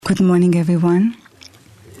Good morning, everyone.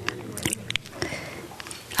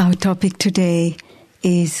 Our topic today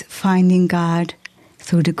is finding God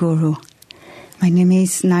through the Guru. My name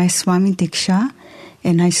is Nayaswami Diksha,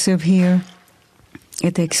 and I serve here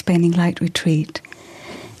at the Expanding Light Retreat.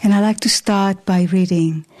 And I'd like to start by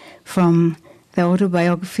reading from the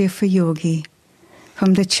Autobiography of a Yogi,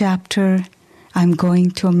 from the chapter, I'm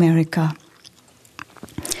Going to America.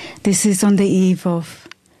 This is on the eve of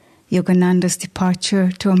Yogananda's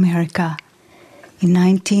departure to America in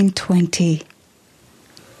 1920,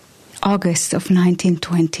 August of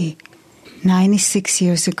 1920, 96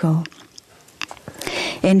 years ago.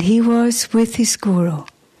 And he was with his guru,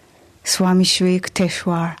 Swami Shri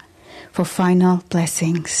Yukteswar, for final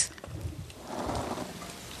blessings.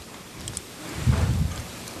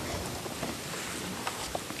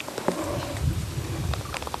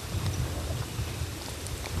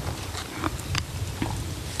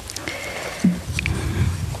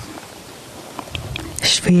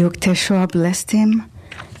 Shri Yukteswar blessed him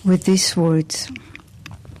with these words: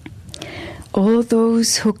 all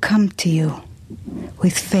those who come to you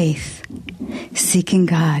with faith, seeking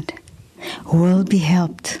God, will be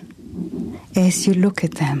helped as you look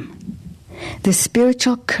at them. The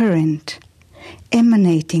spiritual current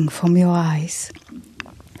emanating from your eyes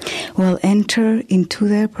will enter into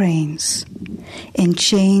their brains and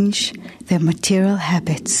change their material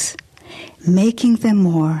habits, making them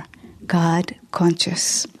more God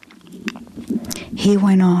conscious. He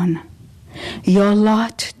went on, your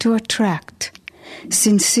lot to attract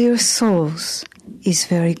sincere souls is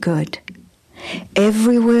very good.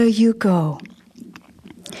 Everywhere you go,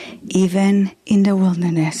 even in the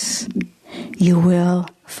wilderness, you will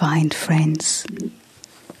find friends.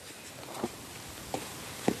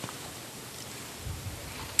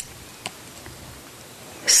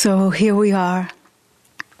 So here we are,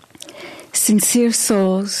 sincere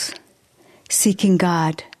souls seeking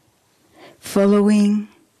God, following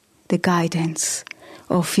the guidance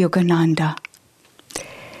of Yogananda.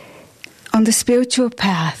 On the spiritual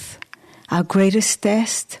path, our greatest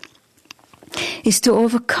test is to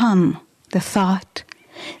overcome the thought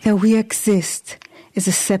that we exist as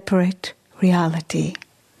a separate reality.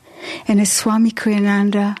 And as Swami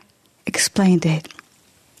Kriyananda explained it,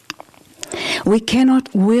 we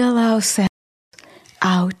cannot will ourselves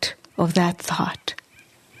out of that thought,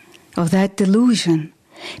 of that delusion,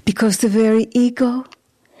 because the very ego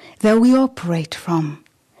that we operate from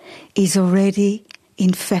is already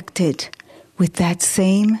infected with that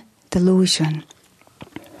same delusion.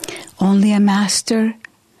 Only a master,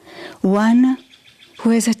 one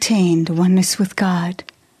who has attained oneness with God,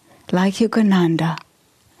 like Yogananda,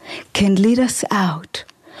 can lead us out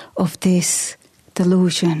of this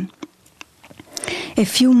delusion. A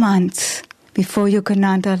few months before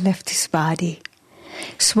Yogananda left his body,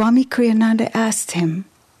 Swami Kriyananda asked him,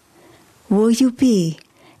 will you be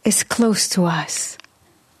as close to us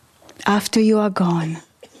after you are gone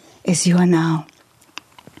as you are now?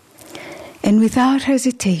 And without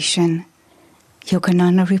hesitation,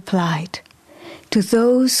 Yogananda replied, to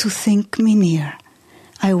those who think me near,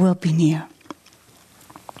 I will be near.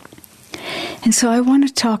 And so I want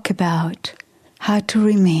to talk about how to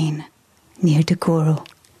remain near the Guru,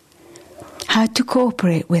 how to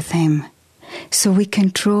cooperate with him so we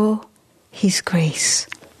can draw his grace.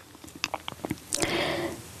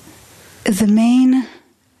 The main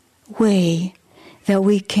way that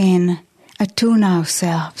we can attune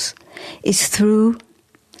ourselves is through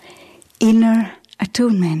inner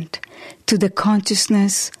attunement to the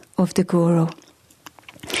consciousness of the Guru.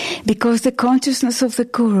 Because the consciousness of the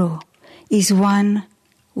Guru is one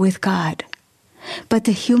with God. But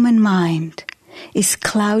the human mind is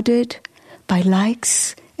clouded by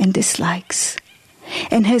likes and dislikes,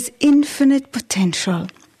 and has infinite potential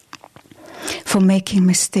for making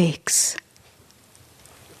mistakes.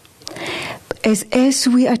 As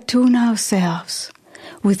we attune ourselves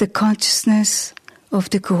with the consciousness of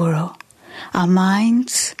the Guru, our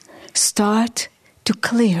minds start to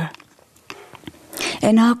clear,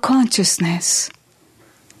 and our consciousness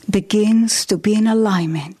begins to be in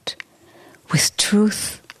alignment with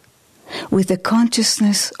truth, with the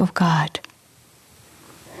consciousness of God.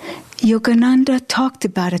 Yogananda talked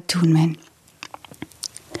about attunement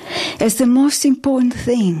as the most important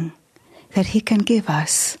thing that he can give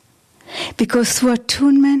us, because through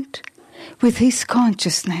attunement with his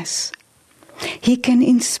consciousness, he can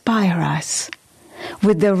inspire us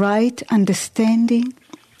with the right understanding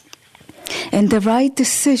and the right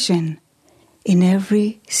decision in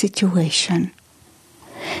every situation.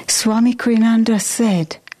 Swami Kriyananda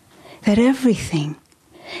said that everything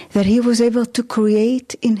that he was able to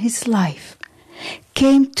create in his life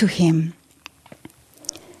came to him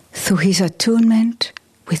through his attunement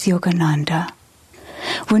with Yogananda.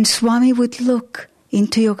 When Swami would look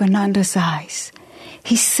into Yogananda's eyes,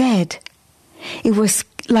 he said it was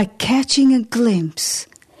like catching a glimpse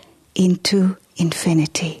into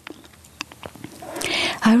infinity.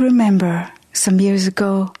 I remember some years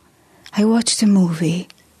ago, I watched a movie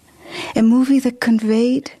that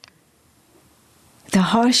conveyed the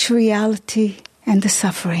harsh reality and the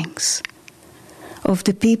sufferings of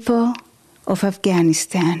the people of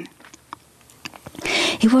Afghanistan.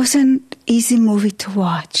 It was an easy movie to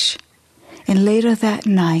watch, and later that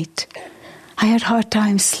night, I had a hard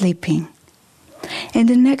time sleeping. And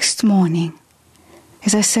the next morning,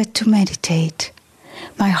 as I sat to meditate,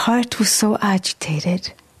 my heart was so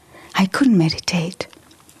agitated, I couldn't meditate.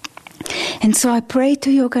 And so I prayed to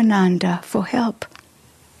Yogananda for help.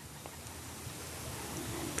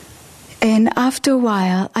 And after a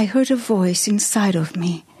while, I heard a voice inside of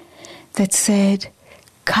me that said,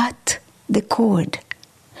 cut the cord,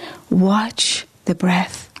 watch the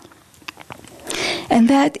breath. And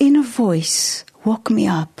that inner voice woke me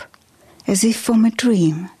up as if from a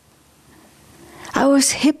dream. I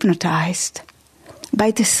was hypnotized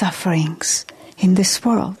by the sufferings in this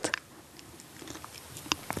world.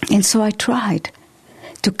 And so I tried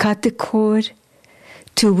to cut the cord,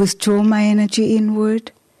 to withdraw my energy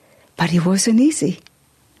inward, but it wasn't easy.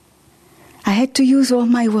 I had to use all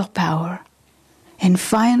my willpower. And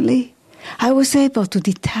finally, I was able to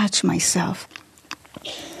detach myself,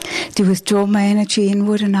 to withdraw my energy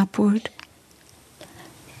inward and upward,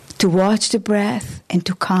 to watch the breath and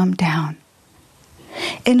to calm down.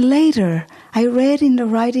 And later, I read in the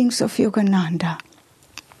writings of Yogananda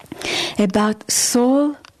about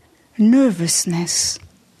soul nervousness,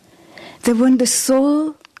 that when the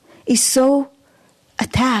soul is so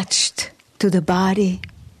attached to the body,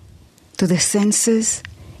 to the senses,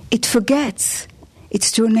 it forgets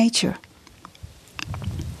its true nature.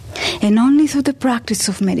 And only through the practice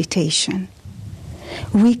of meditation,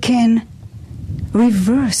 we can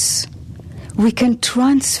reverse, we can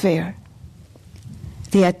transfer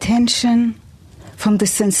the attention from the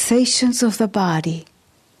sensations of the body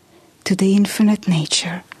to the infinite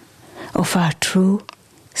nature of our true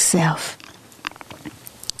self.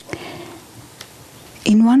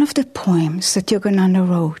 In one of the poems that Yogananda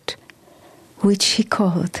wrote, which he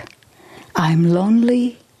called I'm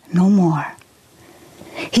Lonely No More,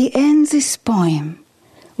 he ends this poem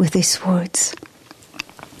with these words: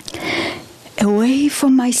 away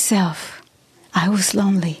from myself, I was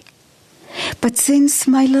lonely. But since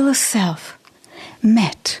my little self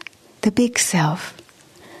met the big self,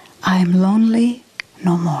 I am lonely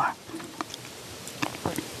no more.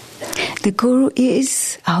 The Guru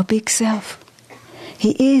is our big self.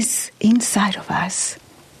 He is inside of us,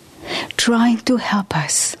 trying to help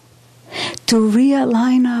us to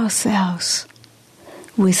realign ourselves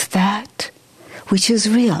with that which is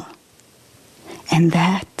real and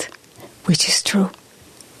that which is true.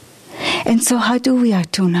 And so how do we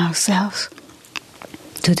attune ourselves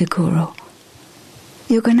to the Guru?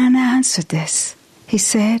 Yogananda answered this. He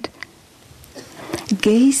said,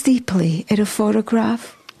 gaze deeply at a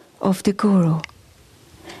photograph of the Guru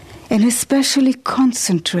and especially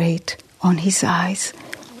concentrate on his eyes.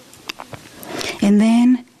 And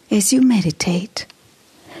then, as you meditate,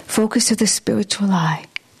 focus on the spiritual eye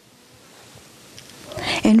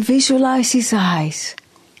and visualize his eyes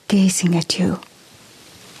gazing at you.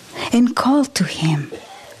 And call to him,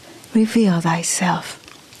 reveal thyself.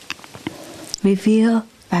 Reveal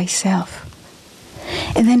thyself.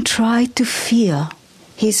 And then try to feel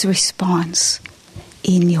his response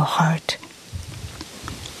in your heart.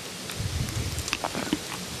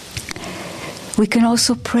 We can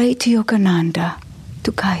also pray to Yogananda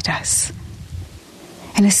to guide us,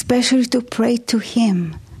 and especially to pray to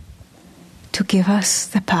him to give us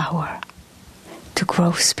the power to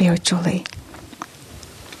grow spiritually.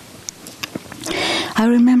 I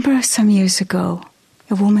remember some years ago,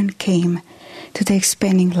 a woman came to the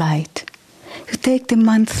Expanding Light to take the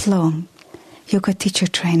month-long yoga teacher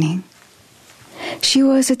training. She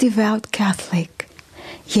was a devout Catholic,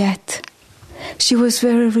 yet she was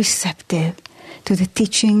very receptive to the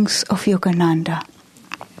teachings of Yogananda.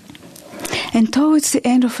 And towards the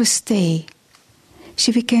end of her stay,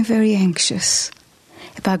 she became very anxious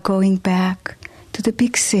about going back to the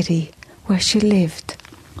big city where she lived.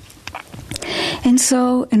 And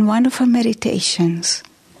so, in one of her meditations,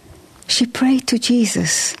 she prayed to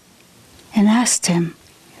Jesus and asked him,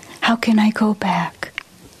 how can I go back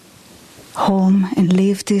home and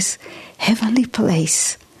leave this heavenly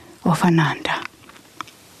place of Ananda?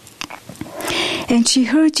 And she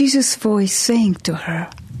heard Jesus' voice saying to her,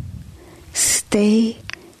 "Stay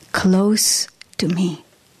close to me."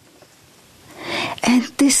 And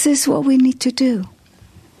this is what we need to do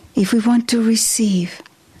if we want to receive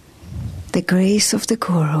the grace of the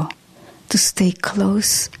Guru, to stay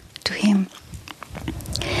close to him.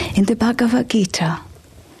 In the Bhagavad Gita,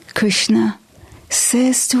 Krishna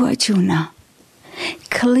says to Arjuna,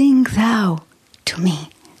 "Cling thou to me,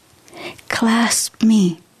 clasp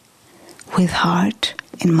me with heart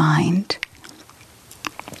and mind."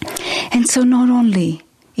 And so not only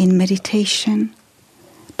in meditation,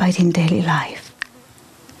 but in daily life,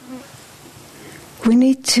 we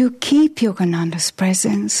need to keep Yogananda's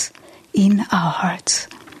presence in our hearts,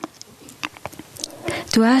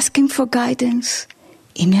 to ask him for guidance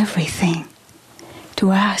in everything,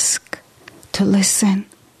 to ask, to listen,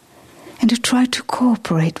 and to try to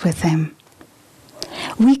cooperate with him.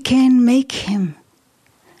 We can make him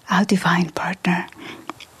our divine partner.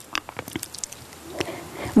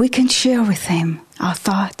 We can share with him our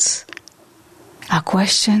thoughts, our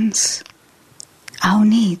questions, our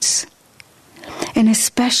needs, and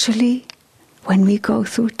especially when we go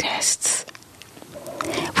through tests,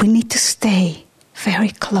 we need to stay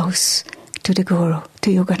very close to the Guru,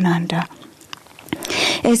 to Yogananda.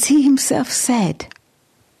 As he himself said,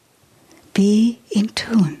 be in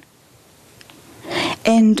tune.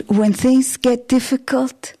 And when things get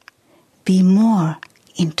difficult, be more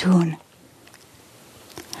in tune.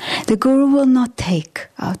 The Guru will not take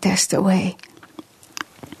our test away,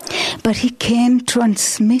 but he can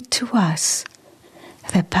transmit to us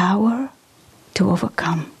the power to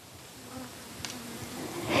overcome.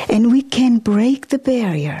 And we can break the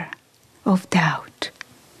barrier of doubt,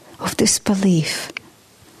 of disbelief,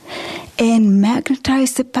 and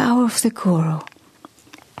magnetize the power of the Guru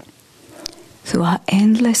through our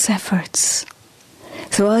endless efforts,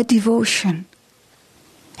 through our devotion,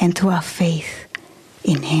 and through our faith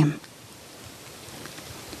in him.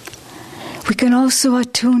 We can also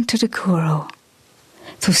attune to the Guru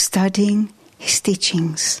through studying his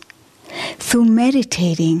teachings, through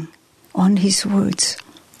meditating on his words.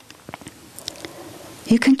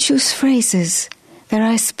 You can choose phrases that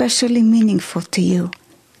are especially meaningful to you.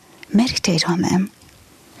 Meditate on them.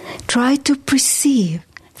 Try to perceive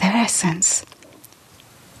their essence.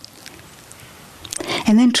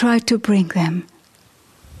 And then try to bring them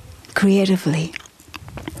creatively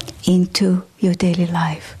into your daily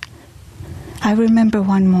life. I remember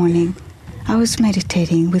one morning I was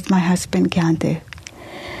meditating with my husband Gyandev,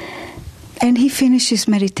 and he finished his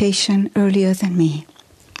meditation earlier than me.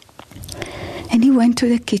 And he went to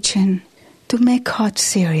the kitchen to make hot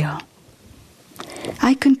cereal.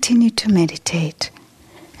 I continued to meditate,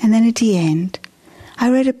 and then at the end, I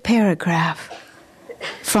read a paragraph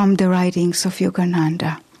from the writings of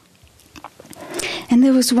Yogananda. And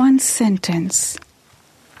there was one sentence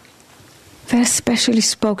that especially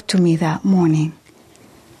spoke to me that morning,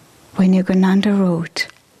 when Yogananda wrote,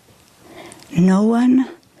 "No one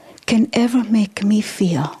can ever make me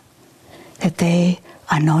feel that they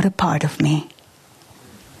are not a part of me."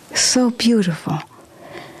 So beautiful.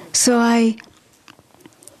 So I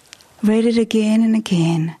read it again and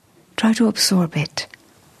again, tried to absorb it.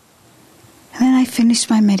 And then I finished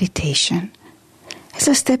my meditation. As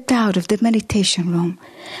I stepped out of the meditation room,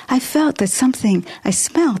 I felt that I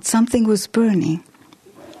smelled something was burning.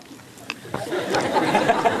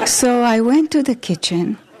 So I went to the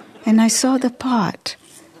kitchen and I saw the pot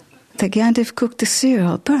that Gyandev cooked the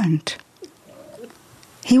cereal burnt.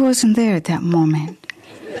 He wasn't there at that moment.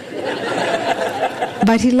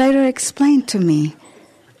 But he later explained to me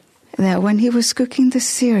that when he was cooking the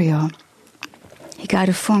cereal, he got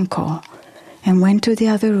a phone call and went to the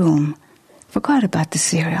other room, forgot about the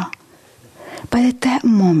cereal. But at that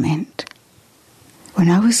moment, when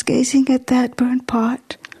I was gazing at that burnt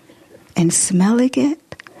pot and smelling it,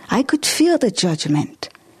 I could feel the judgment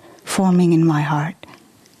forming in my heart.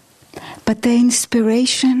 But the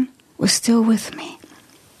inspiration was still with me.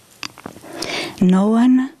 No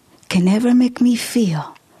one can ever make me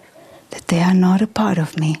feel that they are not a part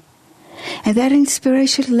of me. And that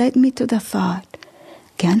inspiration led me to the thought,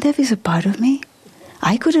 Gyandev is a part of me.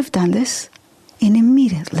 I could have done this. And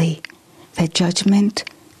immediately, that judgment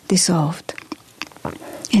dissolved.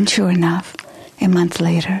 And sure enough, a month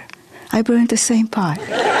later, I burned the same pot.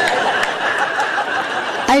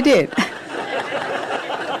 I did.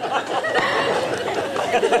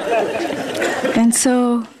 And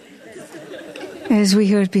so, as we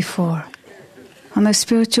heard before, on the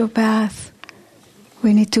spiritual path,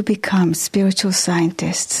 we need to become spiritual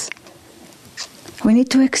scientists. We need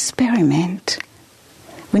to experiment.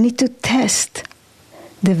 We need to test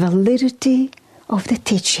the validity of the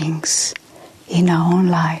teachings in our own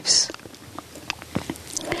lives.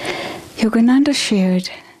 Yogananda shared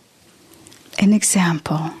an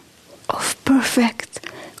example of perfect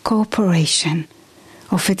cooperation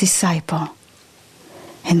of a disciple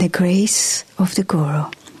and the grace of the Guru.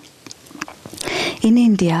 In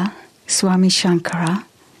India, Swami Shankara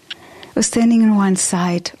was standing on one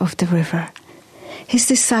side of the river. His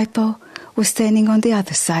disciple was standing on the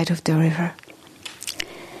other side of the river.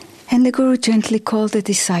 And the Guru gently called the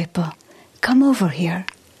disciple, "Come over here."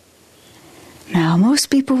 Now, most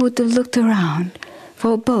people would have looked around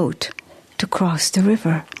for a boat to cross the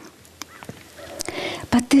river.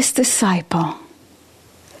 But this disciple,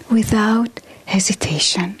 without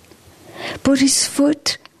hesitation, put his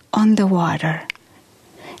foot on the water.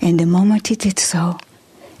 And the moment he did so,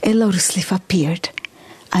 a lotus leaf appeared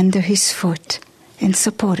under his foot and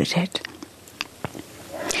supported it.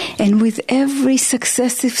 And with every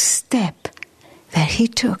successive step that he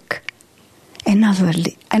took,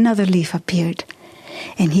 another leaf appeared,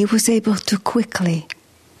 and he was able to quickly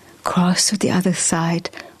cross to the other side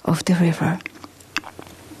of the river.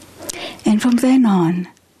 And from then on,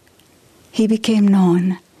 he became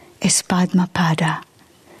known as Padmapada,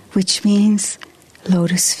 which means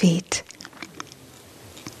lotus feet.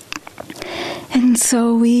 And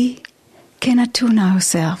so we can attune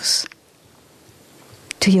ourselves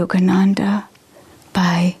to Yogananda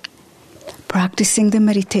by practicing the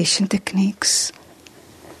meditation techniques,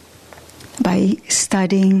 by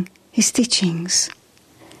studying his teachings,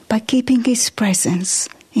 by keeping his presence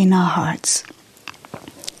in our hearts.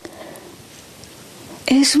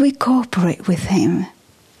 As we cooperate with him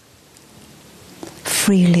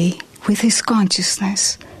freely, with his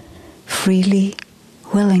consciousness, freely,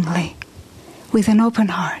 willingly, with an open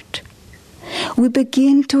heart, we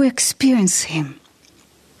begin to experience him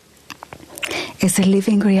as a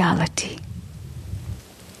living reality.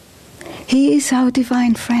 He is our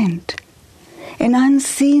divine friend, an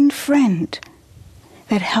unseen friend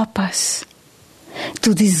that helps us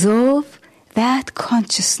to dissolve that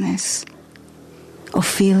consciousness of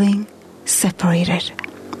feeling separated,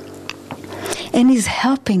 and is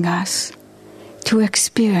helping us to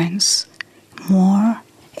experience more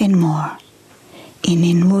and more an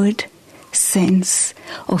inward sense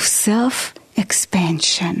of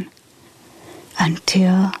self-expansion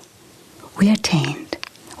until we attained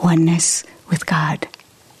oneness with God.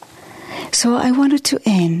 So I wanted to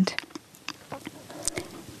end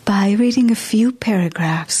by reading a few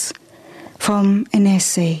paragraphs from an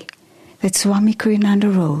essay that Swami Kriyananda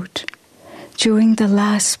wrote during the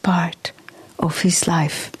last part of his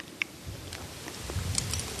life.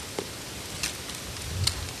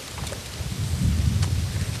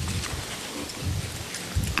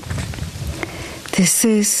 This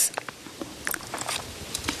is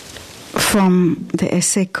from the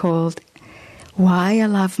essay called Why I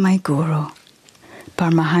Love My Guru,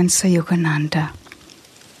 Paramahansa Yogananda.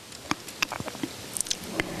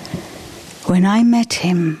 When I met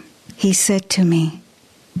him, he said to me,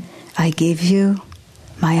 "I give you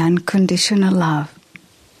my unconditional love."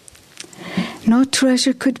 No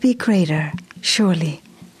treasure could be greater, surely,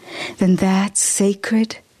 than that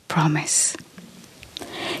sacred promise.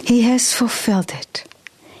 He has fulfilled it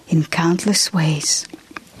in countless ways.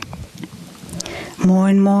 More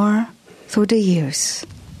and more through the years,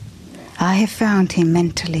 I have found him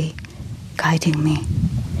mentally guiding me,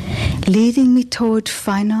 leading me toward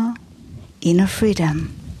final inner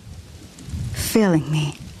freedom, filling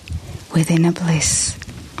me with inner bliss.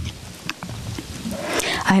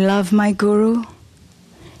 I love my Guru,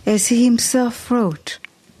 as he himself wrote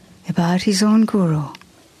about his own Guru,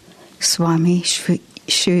 Swami Sri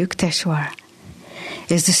Yukteswar,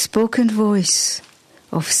 as the spoken voice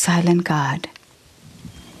of silent God.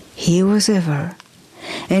 He was ever,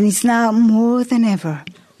 and is now more than ever,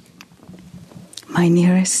 my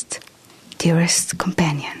nearest, dearest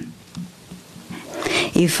companion.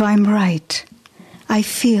 If I'm right, I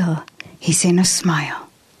feel his inner smile.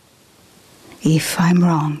 If I'm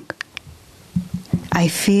wrong, I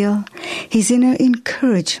feel his inner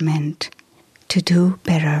encouragement to do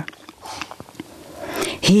better.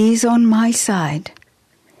 He is on my side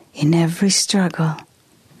in every struggle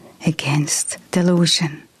against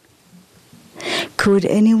delusion. Could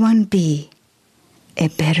anyone be a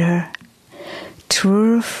better,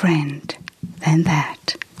 truer friend than that?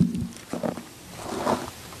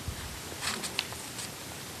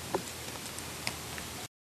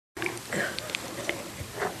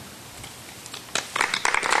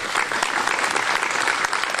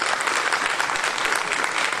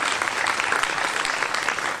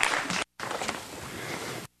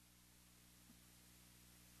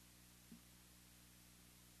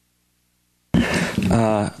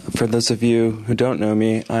 For those of you who don't know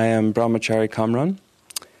me, I am Brahmachari Kamran.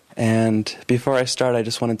 And before I start, I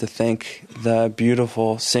just wanted to thank the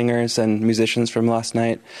beautiful singers and musicians from last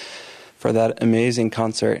night for that amazing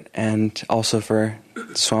concert, and also for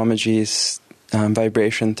Swamiji's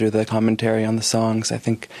vibration through the commentary on the songs. I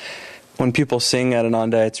think when people sing at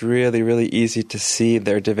Ananda, it's really, really easy to see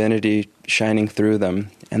their divinity shining through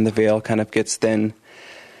them, and the veil kind of gets thin.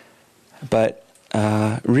 But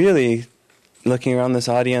really, looking around this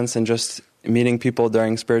audience and just meeting people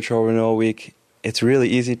during Spiritual Renewal Week, it's really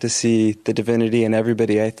easy to see the divinity in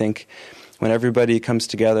everybody, I think. When everybody comes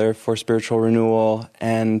together for spiritual renewal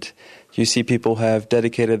and you see people who have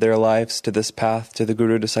dedicated their lives to this path, to the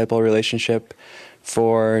guru-disciple relationship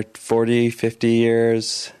for 40, 50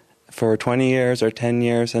 years, for 20 years or 10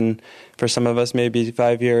 years, and for some of us maybe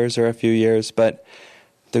 5 years or a few years, but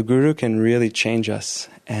the guru can really change us,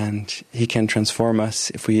 and he can transform us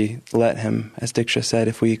if we let him, as Diksha said,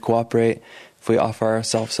 if we cooperate, if we offer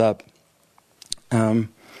ourselves up.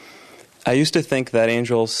 I used to think that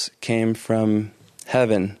angels came from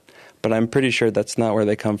heaven, but I'm pretty sure that's not where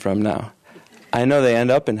they come from now. I know they end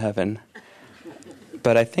up in heaven,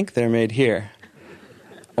 but I think they're made here,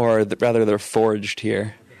 or rather they're forged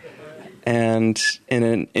here. And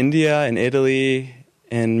in India, in Italy,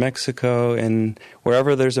 in Mexico, in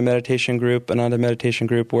wherever there's a meditation group, Ananda meditation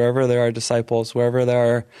group, wherever there are disciples, wherever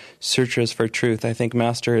there are searchers for truth, I think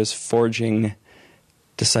Master is forging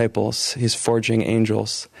disciples. He's forging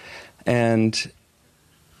angels. And,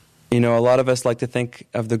 a lot of us like to think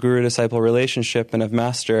of the guru-disciple relationship and of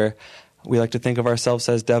Master. We like to think of ourselves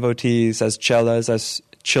as devotees, as chelas, as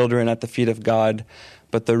children at the feet of God.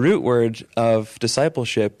 But the root word of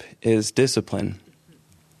discipleship is discipline.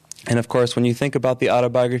 And of course, when you think about the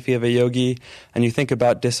autobiography of a yogi and you think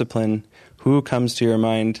about discipline, who comes to your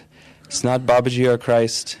mind? It's not Babaji or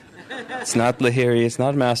Christ. It's not Lahiri. It's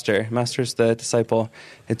not Master. Master's the disciple.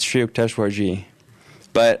 It's Sri Yukteswarji.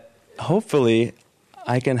 But hopefully,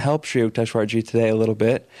 I can help Sri Yukteswarji today a little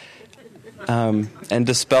bit and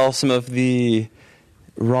dispel some of the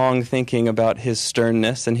wrong thinking about his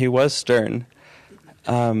sternness. And he was stern.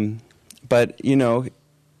 But,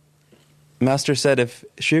 Master said if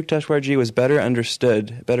Sri Yukteswarji was better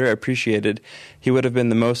understood, better appreciated, he would have been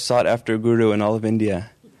the most sought-after guru in all of India.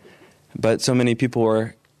 But so many people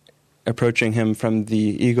were approaching him from the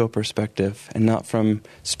ego perspective and not from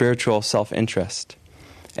spiritual self-interest.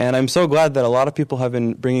 And I'm so glad that a lot of people have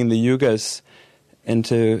been bringing the yugas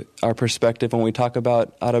into our perspective when we talk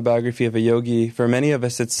about autobiography of a yogi. For many of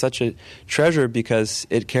us, it's such a treasure because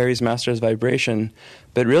it carries Master's vibration.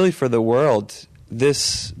 But really for the world,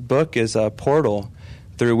 this book is a portal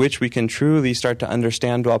through which we can truly start to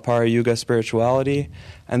understand Dwapara Yuga spirituality,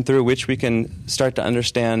 and through which we can start to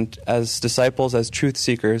understand as disciples, as truth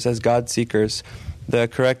seekers, as God seekers, the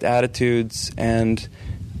correct attitudes and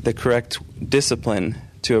the correct discipline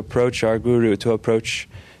to approach our guru, to approach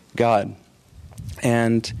God.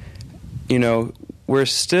 And, we're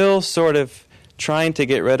still sort of trying to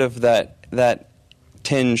get rid of that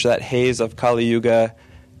tinge, that haze of Kali Yuga,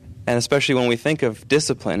 and especially when we think of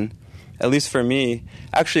discipline, at least for me,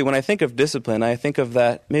 actually when I think of discipline, I think of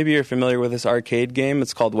that, maybe you're familiar with this arcade game,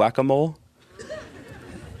 it's called Whack-A-Mole.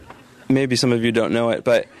 Maybe some of you don't know it,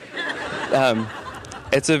 but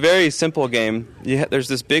it's a very simple game. There's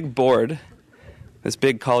this big board, this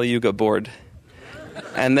big Kali Yuga board,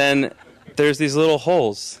 and then there's these little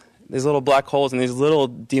holes, these little black holes, and these little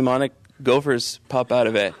demonic gophers pop out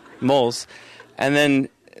of it, moles, and then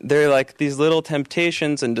they're like these little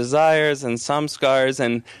temptations and desires and samskars,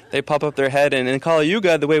 and they pop up their head. And in Kali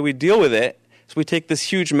Yuga, the way we deal with it is we take this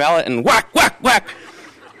huge mallet and whack, whack, whack.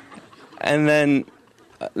 And then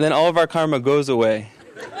all of our karma goes away.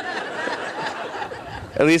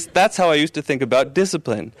 At least that's how I used to think about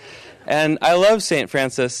discipline. And I love St.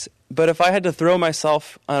 Francis, but if I had to throw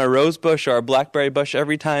myself on a rose bush or a blackberry bush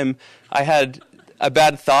every time I had a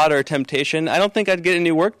bad thought or temptation, I don't think I'd get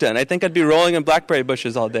any work done. I think I'd be rolling in blackberry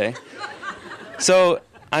bushes all day. So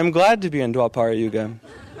I'm glad to be in Dwapara Yuga.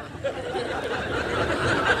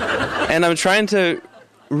 And I'm trying to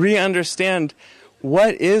re-understand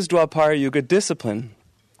what is Dwapara Yuga discipline.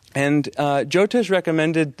 And Jyotish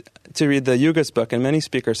recommended to read the Yugas book, and many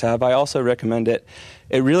speakers have. I also recommend it.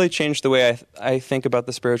 It really changed the way I think about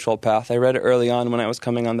the spiritual path. I read it early on when I was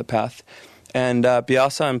coming on the path. And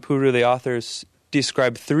Vyasa and Puru, the authors,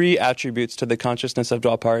 describe 3 attributes to the consciousness of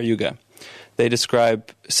Dwapara Yuga. They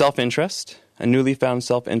describe self-interest, a newly found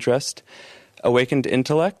self-interest, awakened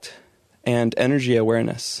intellect, and energy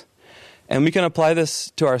awareness. And we can apply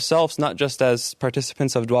this to ourselves not just as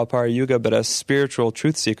participants of Dwapara Yuga, but as spiritual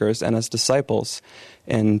truth seekers and as disciples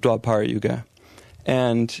in Dwapara Yuga.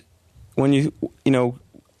 And when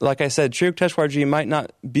like I said, Sri Yukteswarji might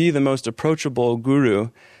not be the most approachable guru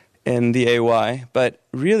in the AY, but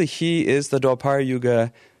really he is the Dwapara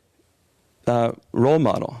Yuga role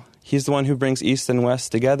model. He's the one who brings East and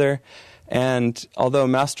West together. And although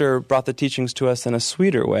Master brought the teachings to us in a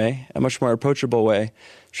sweeter way, a much more approachable way,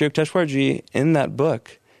 Sri Yukteswarji in that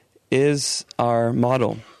book is our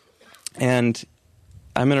model. And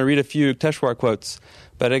I'm going to read a few Yukteswar quotes.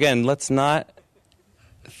 But again, let's not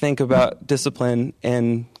think about discipline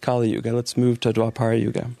in Kali Yuga. Let's move to Dwapara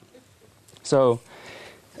Yuga. So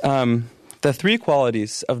the three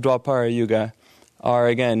qualities of Dwapara Yuga are,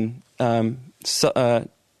 again,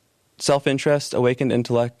 self-interest, awakened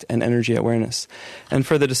intellect, and energy awareness. And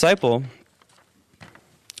for the disciple,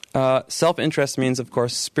 self-interest means, of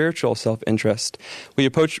course, spiritual self-interest. We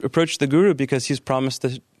approach the guru because he's promised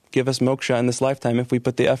to give us moksha in this lifetime if we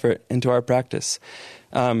put the effort into our practice.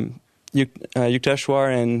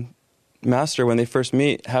 Yukteswar and Master, when they first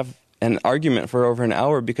meet, have an argument for over an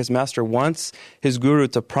hour because Master wants his guru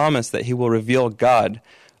to promise that he will reveal God.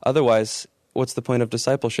 Otherwise, what's the point of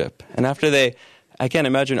discipleship? And after I can't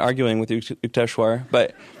imagine arguing with Yukteswar,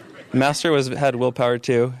 but Master had willpower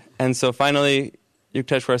too. And so finally,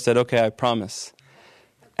 Yukteswar said, okay, I promise.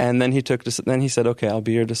 And then he said, okay, I'll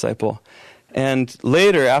be your disciple. And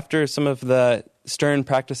later, after some of the stern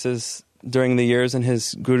practices during the years in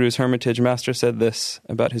his guru's hermitage, Master said this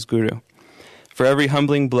about his guru. For every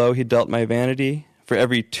humbling blow he dealt my vanity, for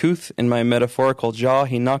every tooth in my metaphorical jaw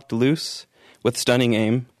he knocked loose with stunning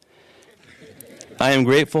aim. I am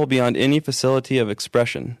grateful beyond any facility of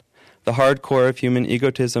expression. The hard core of human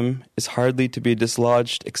egotism is hardly to be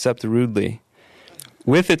dislodged except rudely.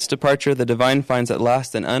 With its departure, the divine finds at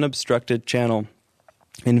last an unobstructed channel.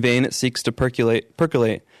 In vain it seeks to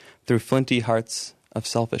percolate through flinty hearts of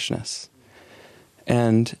selfishness.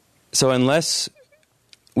 And so unless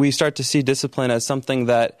we start to see discipline as something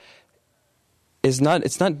that it's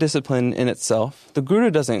not discipline in itself. The guru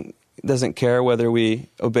doesn't care whether we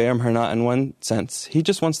obey him or not in one sense. He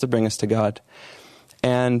just wants to bring us to God.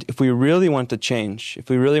 And if we really want to change, if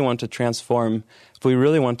we really want to transform, if we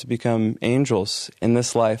really want to become angels in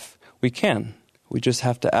this life, we can. We just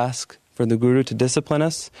have to ask for the guru to discipline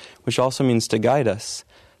us, which also means to guide us,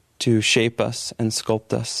 to shape us and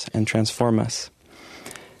sculpt us and transform us.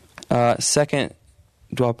 Second,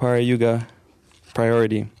 Dwapara Yuga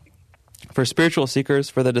priority. For spiritual seekers,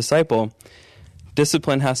 for the disciple,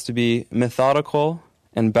 discipline has to be methodical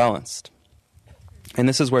and balanced. And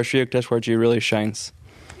this is where Sri Yukteswarji really shines.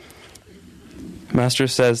 Master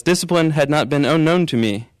says, discipline had not been unknown to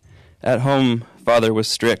me. At home, father was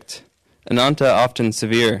strict, Ananta often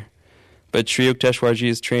severe, but Sri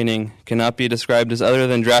Yukteswarji's training cannot be described as other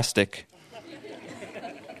than drastic.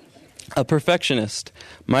 A perfectionist,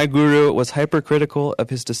 my guru was hypercritical of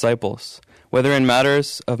his disciples, whether in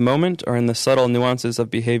matters of moment or in the subtle nuances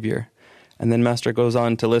of behavior. And then Master goes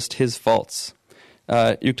on to list his faults.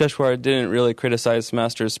 Yukteswar didn't really criticize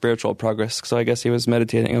Master's spiritual progress, so I guess he was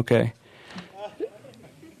meditating okay.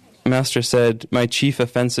 Master said, my chief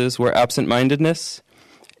offenses were absent-mindedness,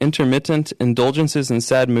 intermittent indulgences in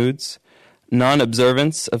sad moods,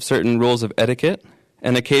 non-observance of certain rules of etiquette,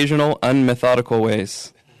 and occasional unmethodical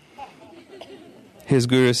ways. His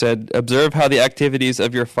guru said, observe how the activities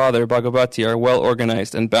of your father, Bhagavati, are well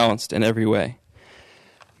organized and balanced in every way.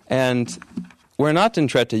 And we're not in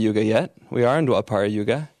Treta Yuga yet. We are in Dwapara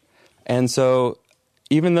Yuga. And so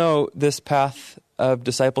even though this path of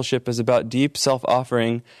discipleship is about deep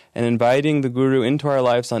self-offering and inviting the guru into our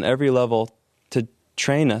lives on every level to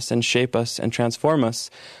train us and shape us and transform us,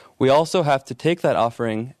 we also have to take that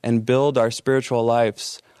offering and build our spiritual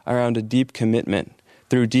lives around a deep commitment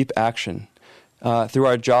through deep action. Through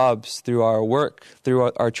our jobs, through our work,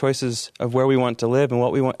 through our choices of where we want to live and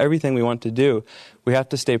what we want, everything we want to do. We have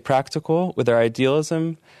to stay practical with our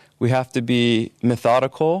idealism. We have to be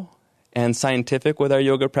methodical and scientific with our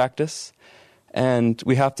yoga practice. And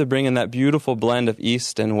we have to bring in that beautiful blend of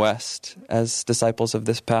East and West as disciples of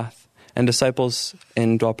this path and disciples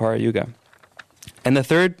in Dwapara Yuga. And the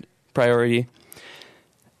third priority,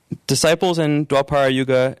 disciples in Dwapara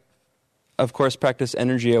Yuga, of course, practice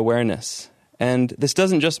energy awareness. And this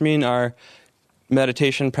doesn't just mean our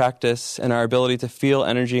meditation practice and our ability to feel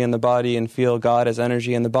energy in the body and feel God as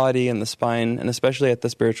energy in the body and the spine, and especially at the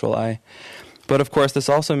spiritual eye. But of course, this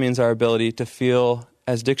also means our ability to feel,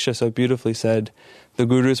 as Diksha so beautifully said, the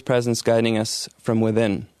Guru's presence guiding us from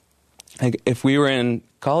within. Like if we were in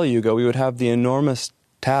Kali Yuga, we would have the enormous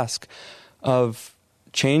task of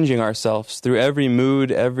changing ourselves through every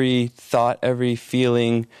mood, every thought, every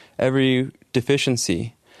feeling, every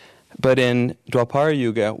deficiency. But in Dwapara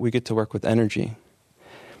Yuga, we get to work with energy.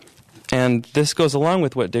 And this goes along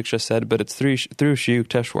with what Diksha said, but it's through Sri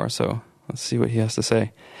Yukteswar, so let's see what he has to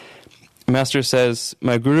say. Master says,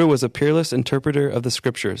 "My Guru was a peerless interpreter of the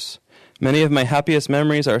scriptures. Many of my happiest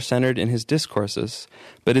memories are centered in his discourses,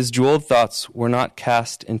 but his jeweled thoughts were not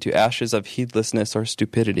cast into ashes of heedlessness or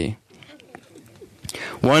stupidity.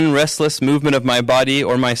 One restless movement of my body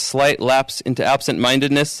or my slight lapse into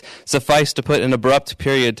absent-mindedness sufficed to put an abrupt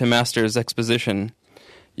period to Master's exposition.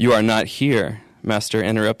 'You are not here,' Master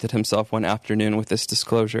interrupted himself one afternoon with this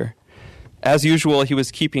disclosure. As usual, he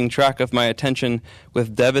was keeping track of my attention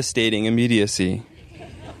with devastating immediacy.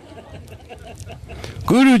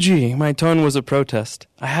 'Guruji,' my tone was a protest.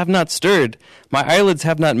 'I have not stirred. My eyelids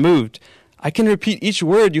have not moved. I can repeat each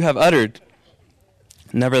word you have uttered.'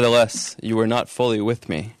 'Nevertheless, you were not fully with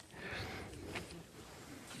me.'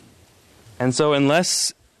 And so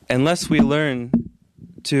unless we learn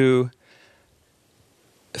to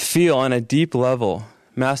feel on a deep level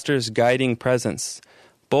Master's guiding presence,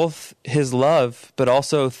 both his love, but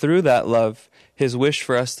also through that love, his wish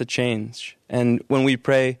for us to change. And when we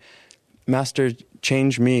pray, 'Master,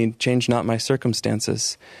 change me, change not my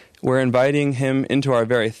circumstances,' we're inviting him into our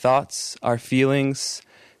very thoughts, our feelings,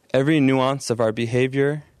 every nuance of our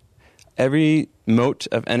behavior, every mote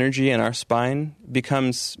of energy in our spine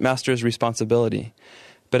becomes Master's responsibility.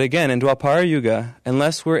 But again, in Dwapara Yuga,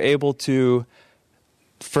 unless we're able to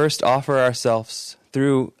first offer ourselves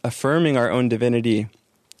through affirming our own divinity,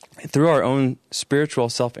 through our own spiritual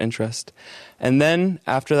self-interest, and then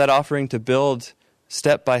after that offering to build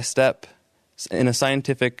step by step in a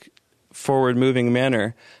scientific, forward-moving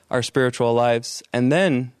manner our spiritual lives, and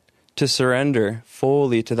then to surrender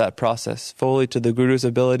fully to that process, fully to the Guru's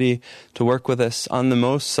ability to work with us on the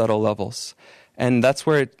most subtle levels. And that's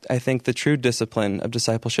where I think the true discipline of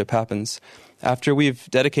discipleship happens. After we've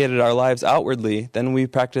dedicated our lives outwardly, then we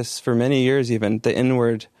practice for many years even the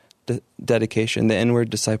inward dedication, the inward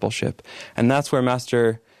discipleship. And that's where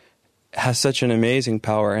Master has such an amazing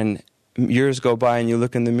power. And years go by and you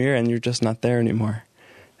look in the mirror and you're just not there anymore.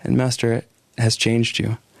 And Master has changed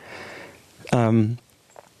you.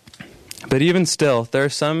 But even still, there are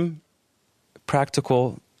some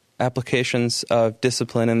practical applications of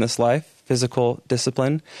discipline in this life, physical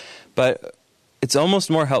discipline, but it's almost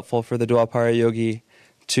more helpful for the Dwapara yogi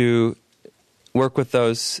to work with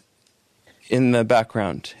those in the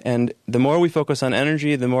background. And the more we focus on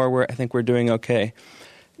energy, the more I think we're doing okay.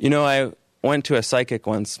 You know, I went to a psychic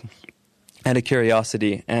once out of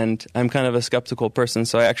curiosity, and I'm kind of a skeptical person,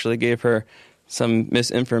 so I actually gave her some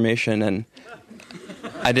misinformation, and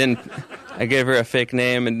I gave her a fake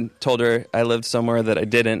name and told her I lived somewhere that I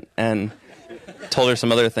didn't, and told her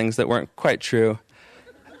some other things that weren't quite true.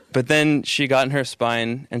 But then she got in her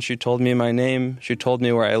spine, and she told me my name, she told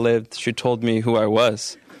me where I lived, she told me who I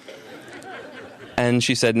was. And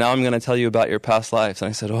she said, "Now I'm going to tell you about your past lives." And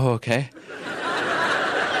I said, "Oh, okay."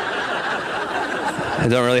 I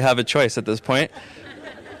don't really have a choice at this point.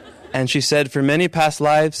 And she said, "For many past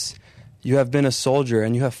lives, you have been a soldier,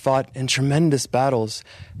 and you have fought in tremendous battles,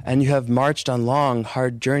 and you have marched on long,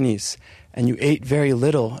 hard journeys, and you ate very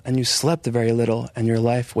little, and you slept very little, and your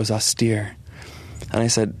life was austere." And I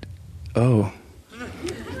said, "Oh,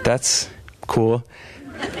 that's cool.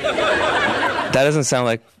 That doesn't sound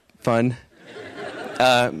like fun.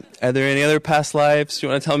 Are there any other past lives you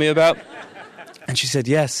want to tell me about?" And she said,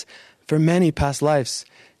 "Yes, for many past lives,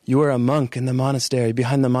 you were a monk in the monastery,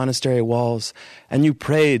 behind the monastery walls, and you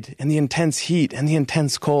prayed in the intense heat and the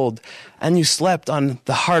intense cold, and you slept on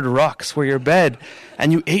the hard rocks where your bed,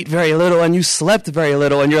 and you ate very little, and you slept very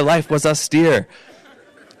little, and your life was austere."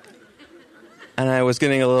 And I was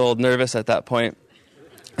getting a little nervous at that point.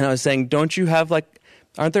 And I was saying, "Don't you have,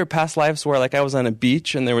 aren't there past lives where, I was on a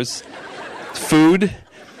beach and there was food?"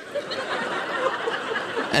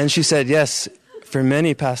 And she said, "Yes, for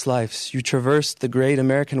many past lives, you traversed the great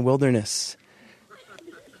American wilderness,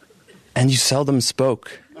 and you seldom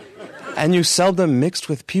spoke, and you seldom mixed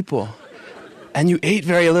with people, and you ate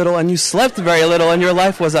very little, and you slept very little, and your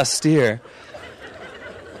life was austere."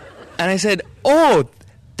 And I said, "Oh,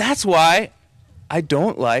 that's why I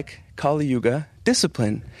don't like Kali Yuga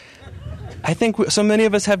discipline. I think so many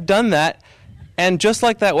of us have done that, and just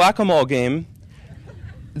like that whack-a-mole game,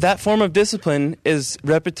 that form of discipline is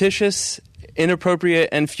repetitious, inappropriate,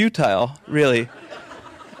 and futile, really.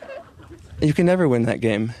 You can never win that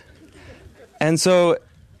game." And so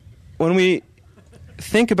when we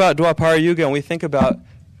think about Dwapara Yuga and we think about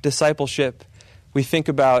discipleship, we think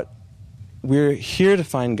about we're here to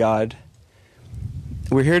find God.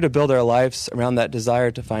 We're here to build our lives around that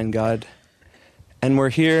desire to find God. And we're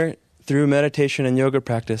here through meditation and yoga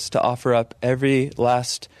practice to offer up every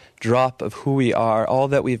last drop of who we are, all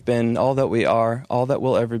that we've been, all that we are, all that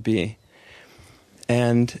we'll ever be.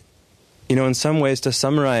 And, in some ways, to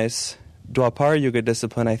summarize Dwapara Yuga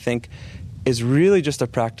discipline, I think, is really just a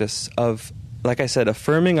practice of, like I said,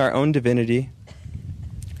 affirming our own divinity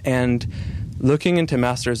and looking into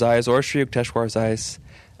Master's eyes or Sri Yukteswar's eyes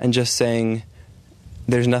and just saying,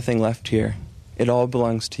 there's nothing left here. It all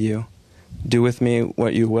belongs to you. Do with me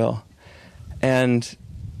what you will. And,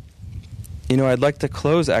 I'd like to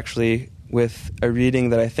close actually with a reading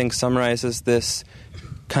that I think summarizes this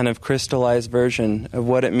kind of crystallized version of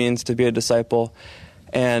what it means to be a disciple,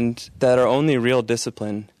 and that our only real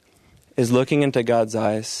discipline is looking into God's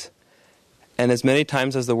eyes. And as many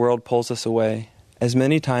times as the world pulls us away, as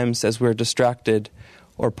many times as we're distracted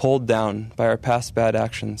or pulled down by our past bad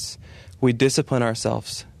actions, we discipline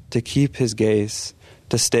ourselves to keep His gaze,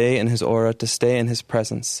 to stay in His aura, to stay in His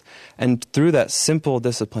presence. And through that simple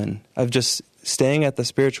discipline of just staying at the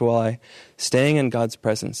spiritual eye, staying in God's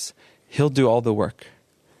presence, He'll do all the work.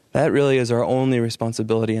 That really is our only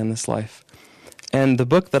responsibility in this life. And the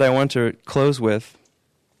book that I want to close with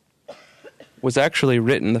was actually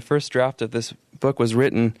written, the first draft of this book was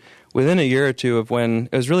written within a year or two of when,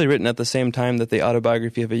 it was really written at the same time that the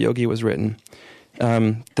autobiography of a yogi was written.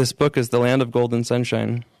 This book is The Land of Golden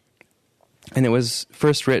Sunshine. And it was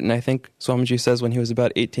first written, I think Swamiji says, when he was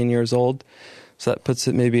about 18 years old. So that puts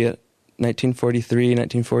it maybe at 1943,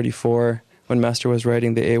 1944, when Master was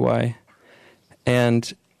writing the AY.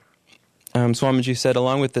 And Swamiji said,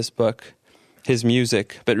 along with this book, his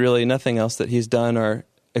music, but really nothing else that he's done or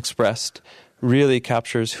expressed, really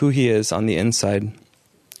captures who he is on the inside.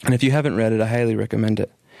 And if you haven't read it, I highly recommend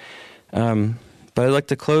it. But I'd like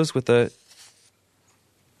to close with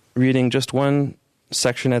reading just one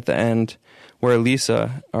section at the end where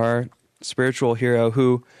Lisa, our spiritual hero,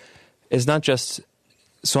 who is not just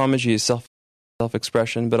Swamiji's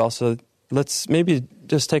self-expression, but also let's maybe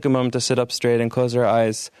just take a moment to sit up straight and close our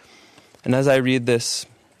eyes. And as I read this,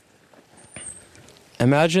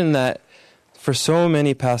 imagine that for so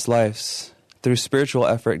many past lives, through spiritual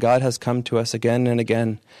effort, God has come to us again and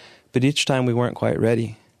again, but each time we weren't quite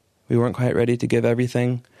ready. We weren't quite ready to give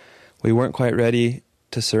everything. We weren't quite ready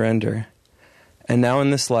to surrender. And now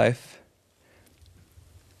in this life,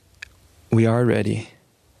 we are ready.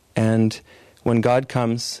 And when God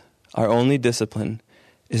comes, our only discipline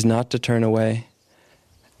is not to turn away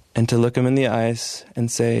and to look Him in the eyes and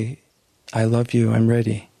say, I love you, I'm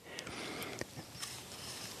ready.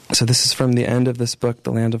 So this is from the end of this book,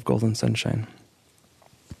 The Land of Golden Sunshine.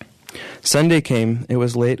 Sunday came. It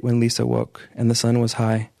was late when Lisa woke, and the sun was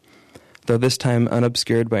high, though this time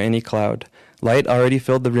unobscured by any cloud. Light already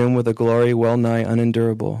filled the room with a glory well-nigh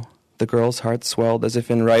unendurable. The girl's heart swelled as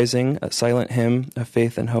if in rising, a silent hymn of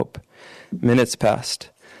faith and hope. Minutes passed.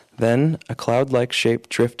 Then a cloud-like shape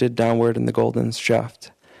drifted downward in the golden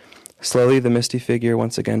shaft. Slowly the misty figure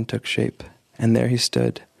once again took shape, and there he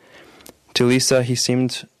stood. To Lisa he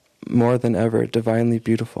seemed more than ever divinely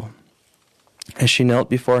beautiful. As she knelt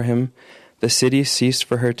before him, the city ceased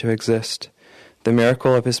for her to exist. The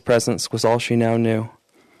miracle of his presence was all she now knew.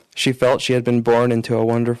 She felt she had been born into a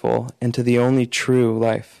wonderful, into the only true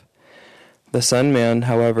life. The Sun Man,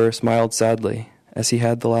 however, smiled sadly, as he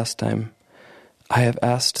had the last time. I have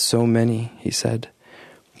asked so many, he said.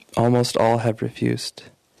 Almost all have refused.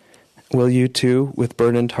 Will you too, with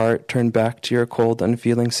burdened heart, turn back to your cold,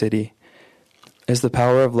 unfeeling city? Is the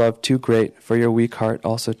power of love too great for your weak heart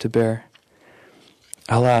also to bear?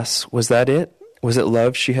 Alas, was that it? Was it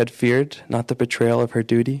love she had feared, not the betrayal of her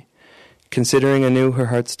duty? Considering anew her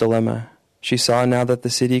heart's dilemma, she saw now that the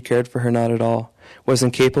city cared for her not at all, was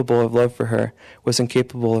incapable of love for her, was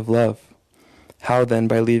incapable of love. How then,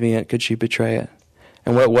 by leaving it, could she betray it?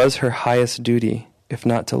 And what was her highest duty, if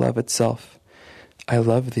not to love itself? I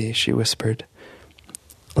love thee, she whispered.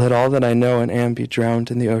 Let all that I know and am be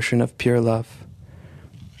drowned in the ocean of pure love.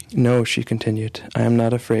 No, she continued, I am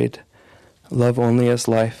not afraid. Love only is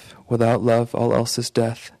life. Without love, all else is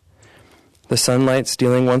death. The sunlight,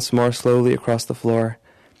 stealing once more slowly across the floor,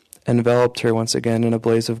 enveloped her once again in a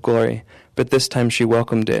blaze of glory, but this time she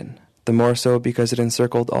welcomed it, the more so because it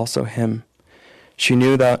encircled also him. She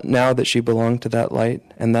knew that now that she belonged to that light,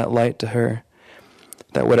 and that light to her,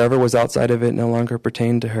 that whatever was outside of it no longer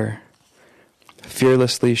pertained to her.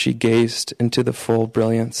 Fearlessly she gazed into the full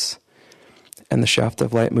brilliance, and the shaft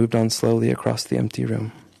of light moved on slowly across the empty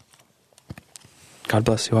room. God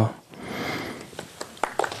bless you all.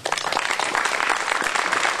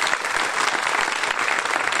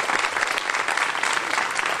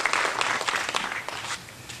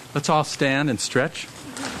 Let's all stand and stretch.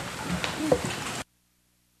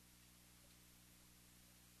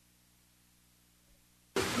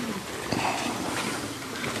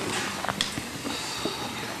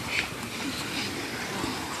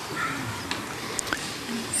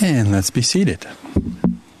 And let's be seated.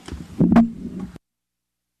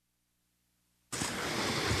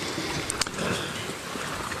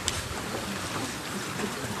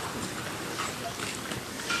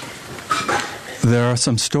 There are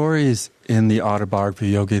some stories in the Autobiography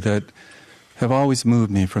of Yogi that have always moved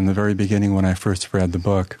me from the very beginning when I first read the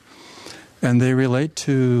book. And they relate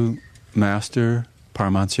to Master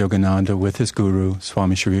Paramahansa Yogananda with his guru,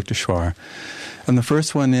 Swami Shri Yukteswar. And the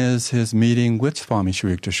first one is his meeting with Swami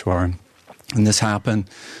Shri Yukteswar. And this happened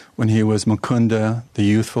when he was Mukunda, the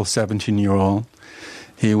youthful 17-year-old.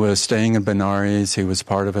 He was staying in Benares. He was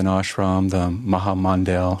part of an ashram, the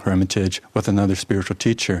Mahamandal Hermitage, with another spiritual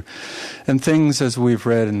teacher. And things, as we've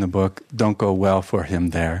read in the book, don't go well for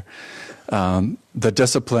him there. The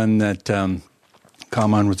discipline that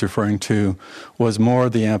Kaman was referring to was more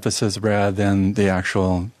the emphasis rather than the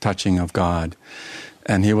actual touching of God.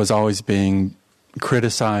 And he was always being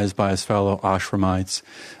criticized by his fellow ashramites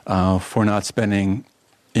for not spending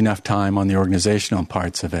enough time on the organizational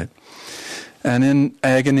parts of it. And in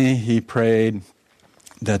agony, he prayed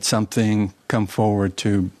that something come forward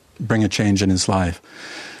to bring a change in his life.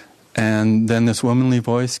 And then this womanly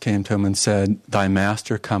voice came to him and said, "Thy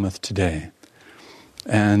master cometh today."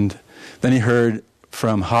 And then he heard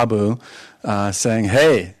from Habu saying,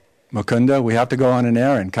 "Hey, Mukunda, we have to go on an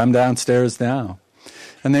errand. Come downstairs now."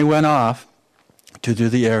 And they went off to do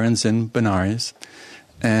the errands in Benares.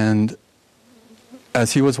 And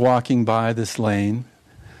as he was walking by this lane,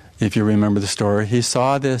 if you remember the story, he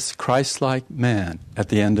saw this Christ-like man at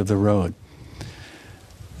the end of the road.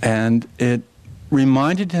 And it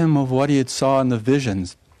reminded him of what he had saw in the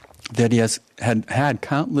visions that he had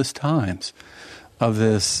countless times of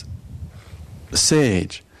this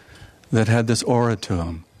sage that had this aura to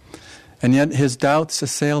him. And yet his doubts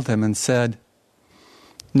assailed him and said,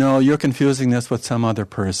 "No, you're confusing this with some other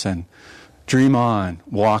person. Dream on,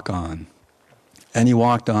 walk on." And he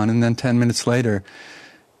walked on, and then 10 minutes later,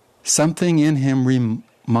 something in him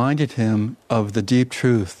reminded him of the deep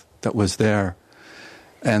truth that was there.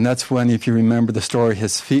 And that's when, if you remember the story,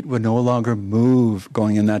 his feet would no longer move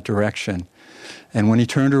going in that direction. And when he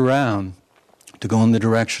turned around to go in the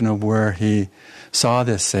direction of where he saw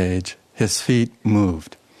this sage, his feet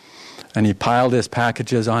moved. And he piled his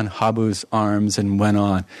packages on Habu's arms and went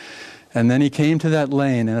on. And then he came to that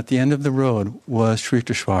lane, and at the end of the road was Sri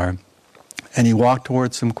Yukteswar. And he walked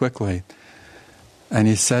towards him quickly. And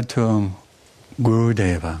he said to him, "Guru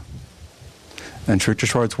Deva." And Sri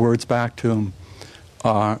Yukteswar's words back to him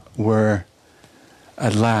were,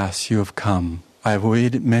 "At last you have come. I have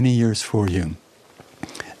waited many years for you."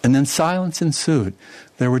 And then silence ensued.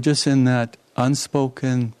 They were just in that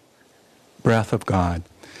unspoken breath of God.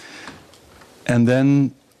 And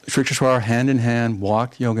then Sri Yukteswar, hand in hand,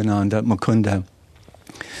 walked Yogananda, Mukunda,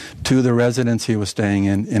 to the residence he was staying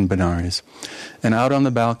in Benares. And out on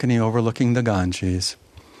the balcony overlooking the Ganges,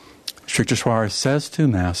 Sri Yukteswar says to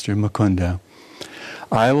Master Mukunda,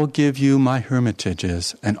 "I will give you my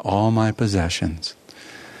hermitages and all my possessions."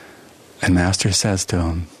 And Master says to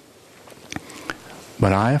him,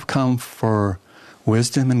 "But I have come for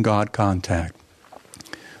wisdom and God contact.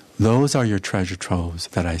 Those are your treasure troves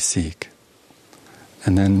that I seek."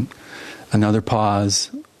 And then another pause,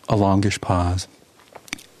 a longish pause.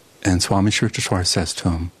 And Swami Shri Yukteswar says to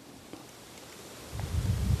him,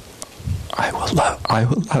 I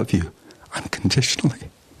will love you unconditionally."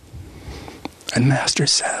 And Master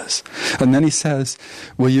says, and then he says,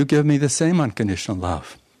 "Will you give me the same unconditional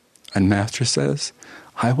love?" And Master says,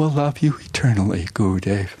 "I will love you eternally,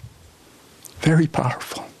 Gurudev." Very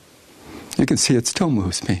powerful. You can see it still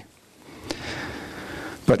moves me.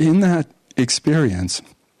 But in that experience,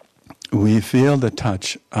 we feel the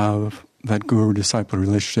touch of that guru-disciple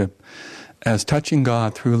relationship as touching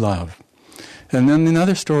God through love. And then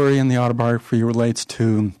another story in the autobiography relates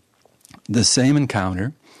to the same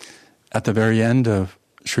encounter at the very end of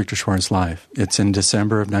Sri Yukteswar's life. It's in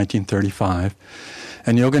December of 1935.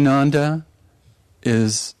 And Yogananda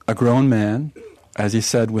is a grown man, as he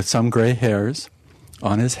said, with some gray hairs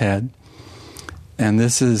on his head. And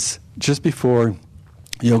this is just before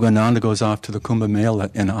Yogananda goes off to the Kumbh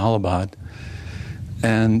Mela in Allahabad.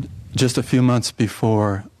 And just a few months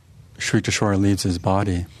before Sri Yukteswar leaves his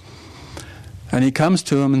body. And he comes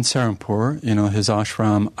to him in Serampore, his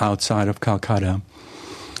ashram outside of Calcutta.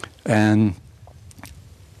 And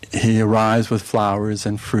he arrives with flowers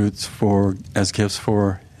and fruits as gifts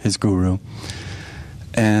for his guru.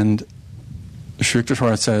 And Sri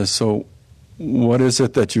Yukteswar says, "So what is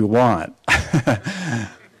it that you want?"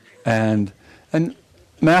 and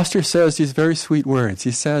Master says these very sweet words.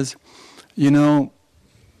 He says,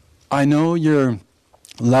 "I know you're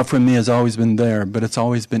Love from me has always been there, but it's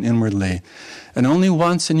always been inwardly. And only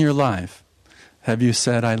once in your life have you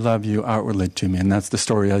said, I love you outwardly to me. And that's the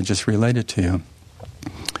story I just related to you.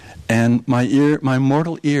 And my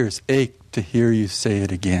mortal ears ache to hear you say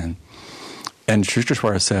it again. And Sri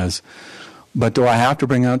Yukteswar says, but do I have to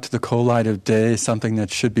bring out to the cold light of day something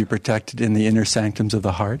that should be protected in the inner sanctums of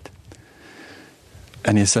the heart?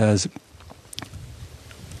 And he says,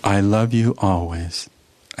 I love you always.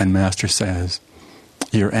 And Master says,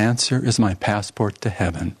 your answer is my passport to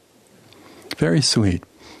heaven. Very sweet,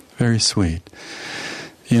 very sweet.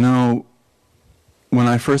 You know, when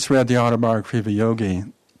I first read the autobiography of a yogi,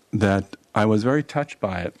 that I was very touched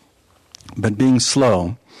by it, but being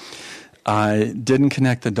slow, I didn't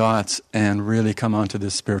connect the dots and really come onto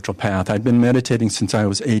this spiritual path. I'd been meditating since I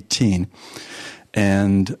was 18,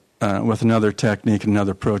 and with another technique,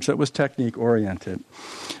 another approach that was technique-oriented.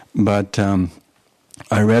 But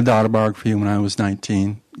I read the autobiography when I was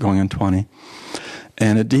 19, going on 20,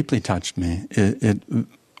 and it deeply touched me. It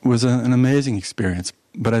was an amazing experience.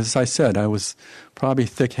 But as I said, I was probably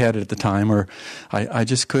thick-headed at the time, or I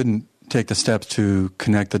just couldn't take the steps to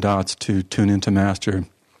connect the dots to tune into Master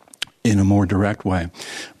in a more direct way.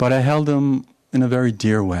 But I held him in a very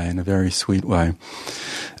dear way, in a very sweet way.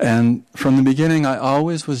 And from the beginning, I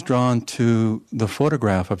always was drawn to the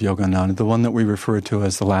photograph of Yogananda, the one that we refer to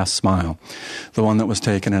as the last smile, the one that was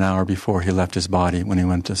taken an hour before he left his body when he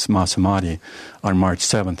went to Mahasamadhi on March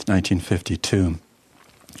 7th, 1952.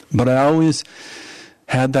 But I always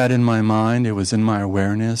had that in my mind. It was in my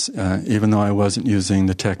awareness, even though I wasn't using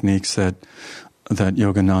the techniques that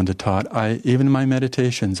Yogananda taught. Even in my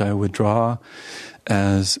meditations, I would draw,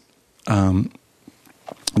 as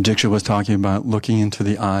Diksha was talking about, looking into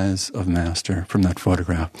the eyes of Master from that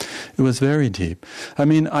photograph. It was very deep. I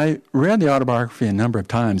mean, I read the autobiography a number of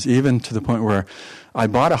times, even to the point where I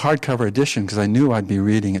bought a hardcover edition because I knew I'd be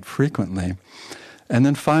reading it frequently. And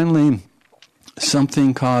then finally,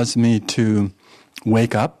 something caused me to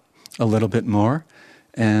wake up a little bit more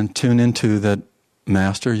and tune into that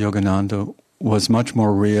Master Yogananda was much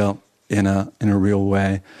more real in a real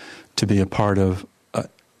way to be a part of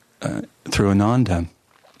through Ananda.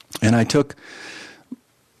 And I took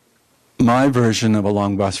my version of a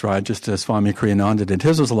long bus ride, just as Swami Kriyananda did.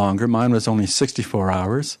 His was longer. Mine was only 64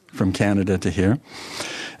 hours from Canada to here.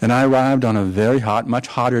 And I arrived on a very hot, much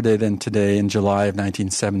hotter day than today in July of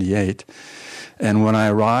 1978. And when I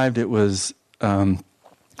arrived, it was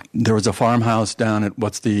there was a farmhouse down at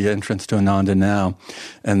what's the entrance to Ananda now,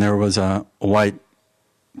 and there was a white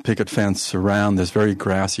picket fence around this very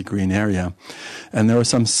grassy green area. And there were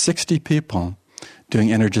some 60 people doing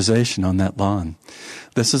energization on that lawn.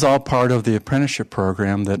 This is all part of the apprenticeship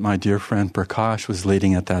program that my dear friend Prakash was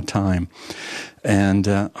leading at that time. And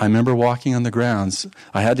I remember walking on the grounds.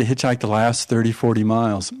 I had to hitchhike the last 30, 40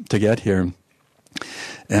 miles to get here.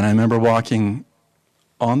 And I remember walking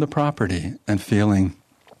on the property and feeling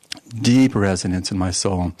deep resonance in my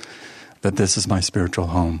soul that this is my spiritual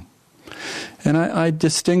home. And I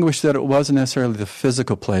distinguished that it wasn't necessarily the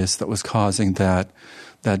physical place that was causing that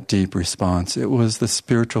deep response. It was the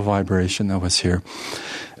spiritual vibration that was here.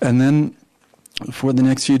 And then for the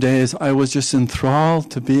next few days, I was just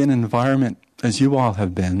enthralled to be in an environment, as you all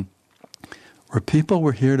have been, where people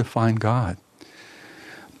were here to find God.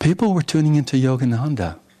 People were tuning into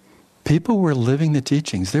Yogananda. People were living the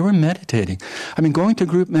teachings. They were meditating. I mean, going to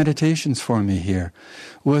group meditations for me here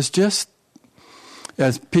was just,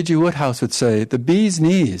 as P.G. Woodhouse would say, the bee's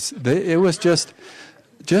knees. It was just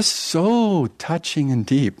so touching and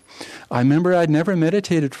deep. I remember I'd never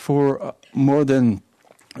meditated for more than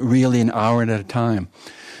really an hour at a time.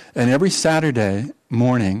 And every Saturday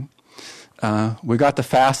morning, we got the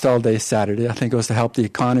fast all day Saturday. I think it was to help the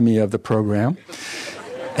economy of the program.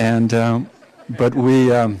 And but we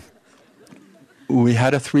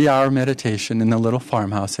had a 3-hour meditation in the little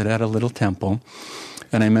farmhouse. It had a little temple.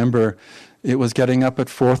 And I remember it was getting up at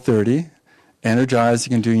 4:30,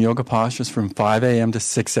 energizing and doing yoga postures from 5 a.m. to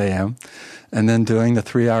 6 a.m., and then doing the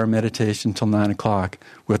 3-hour meditation till 9 o'clock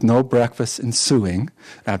with no breakfast and suing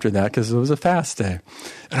after that because it was a fast day.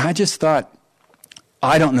 And I just thought,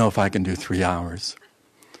 I don't know if I can do 3 hours.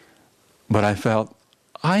 But I felt,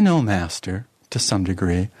 I know Master to some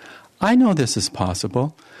degree. I know this is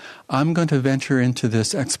possible. I'm going to venture into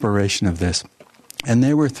this exploration of this. And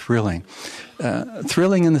they were thrilling.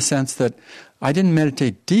 Thrilling in the sense that I didn't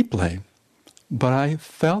meditate deeply, but I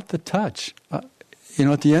felt the touch.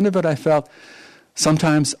 At the end of it, I felt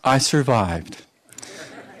sometimes I survived.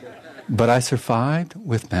 But I survived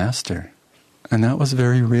with Master. And that was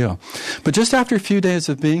very real. But just after a few days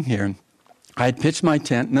of being here, I had pitched my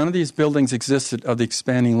tent. None of these buildings existed of the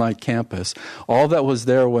Expanding Light campus. All that was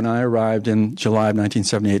there when I arrived in July of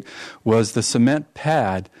 1978 was the cement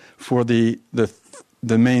pad for the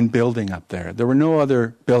main building up there. There were no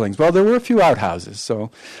other buildings. Well, there were a few outhouses,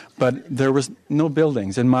 but there was no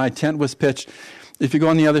buildings. And my tent was pitched. If you go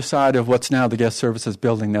on the other side of what's now the guest services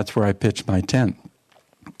building, that's where I pitched my tent.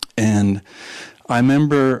 And I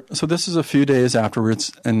remember, so this is a few days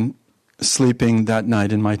afterwards, and sleeping that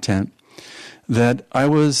night in my tent, that I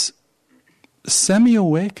was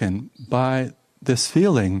semi-awakened by this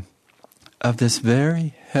feeling of this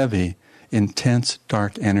very heavy, intense,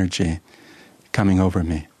 dark energy coming over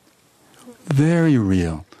me. Very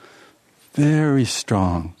real, very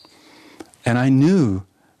strong. And I knew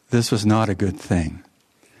this was not a good thing.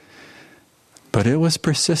 But it was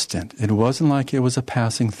persistent. It wasn't like it was a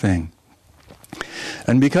passing thing.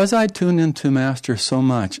 And because I tuned into Master so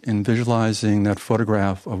much in visualizing that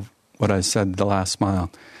photograph of what I said, the last smile,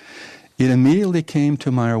 it immediately came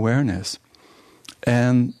to my awareness.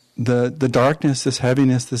 And the darkness, this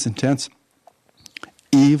heaviness, this intense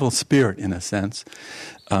evil spirit, in a sense,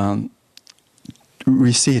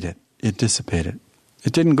 receded. It dissipated.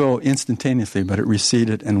 It didn't go instantaneously, but it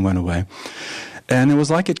receded and went away. And it was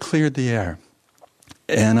like it cleared the air.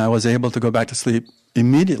 And I was able to go back to sleep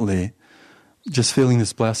immediately, just feeling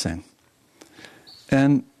this blessing.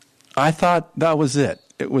 And I thought that was it.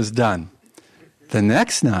 It was done. The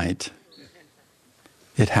next night,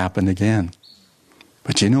 it happened again.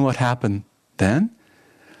 But you know what happened then?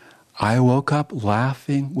 I woke up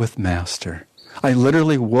laughing with Master. I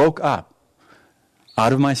literally woke up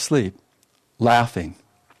out of my sleep laughing,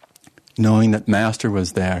 knowing that Master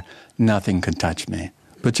was there. Nothing could touch me.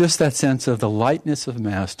 But just that sense of the lightness of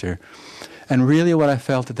Master. And really what I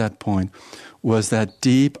felt at that point was that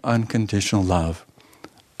deep, unconditional love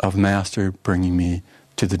of Master bringing me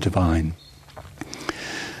to the divine.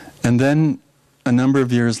 And then a number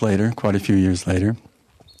of years later, quite a few years later,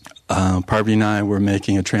 Parvati and I were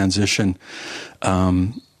making a transition.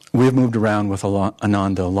 We've moved around with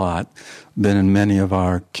Ananda a lot, been in many of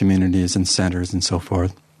our communities and centers and so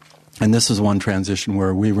forth. And this is one transition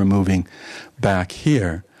where we were moving back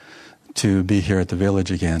here to be here at the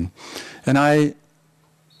village again. And I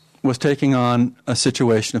was taking on a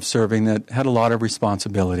situation of serving that had a lot of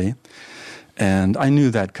responsibility. And I knew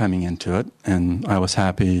that coming into it, and I was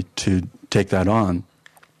happy to take that on.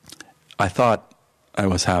 I thought I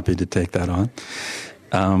was happy to take that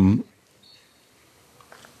on.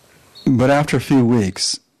 But after a few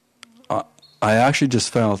weeks, I actually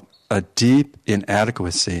just felt a deep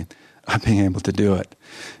inadequacy of being able to do it.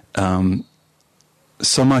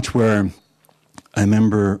 So much where I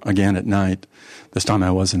remember, again at night, this time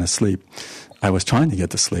I wasn't asleep. I was trying to get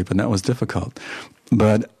to sleep, and that was difficult.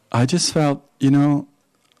 But I just felt,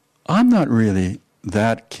 I'm not really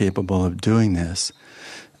that capable of doing this.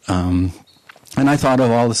 And I thought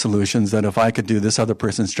of all the solutions that if I could do this other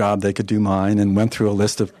person's job, they could do mine, and went through a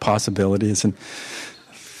list of possibilities and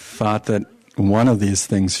thought that one of these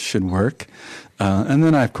things should work. And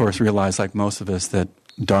then I, of course, realized, like most of us, that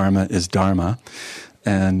Dharma is Dharma.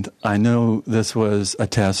 And I know this was a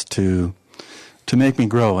test to make me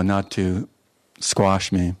grow and not to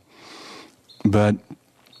squash me. But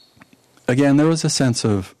again, there was a sense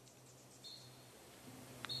of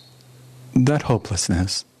that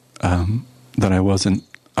hopelessness, that I wasn't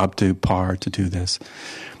up to par to do this.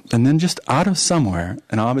 And then just out of somewhere,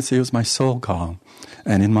 and obviously it was my soul call,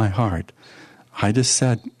 and in my heart, I just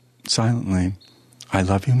said silently, I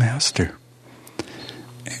love you, Master.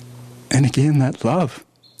 And again, that love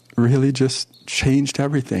really just changed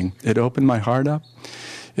everything. It opened my heart up.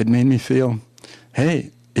 It made me feel,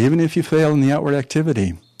 hey, even if you fail in the outward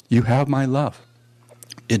activity, you have my love.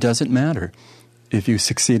 It doesn't matter if you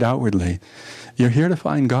succeed outwardly. You're here to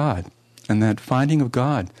find God, and that finding of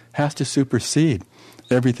God has to supersede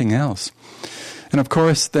everything else. And of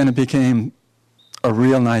course, then it became a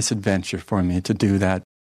real nice adventure for me to do that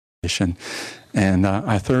mission. And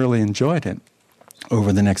I thoroughly enjoyed it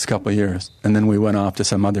over the next couple of years. And then we went off to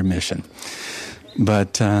some other mission.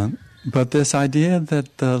 But this idea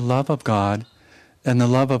that the love of God and the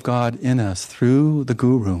love of God in us through the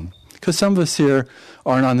Guru, because some of us here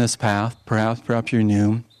aren't on this path, perhaps you're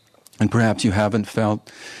new, and perhaps you haven't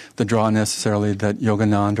felt the draw necessarily that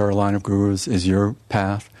Yogananda or a line of gurus is your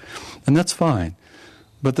path, and that's fine.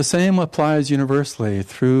 But the same applies universally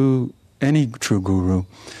through any true guru,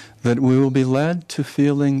 that we will be led to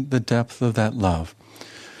feeling the depth of that love.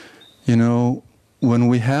 When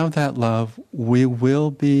we have that love, we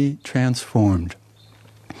will be transformed.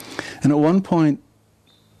 And at one point,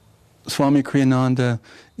 Swami Kriyananda,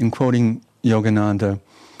 in quoting Yogananda,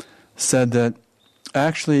 said that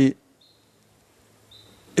actually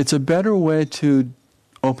it's a better way to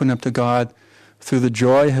open up to God through the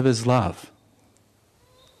joy of His love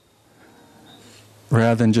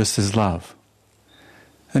rather than just His love.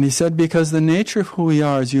 And he said because the nature of who we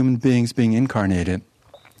are as human beings being incarnated,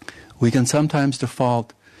 we can sometimes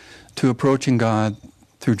default to approaching God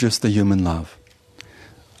through just the human love.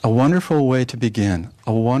 A wonderful way to begin,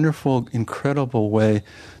 a wonderful, incredible way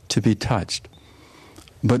to be touched.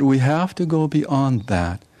 But we have to go beyond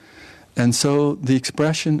that. And so the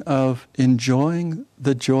expression of enjoying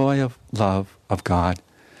the joy of love of God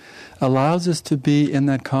allows us to be in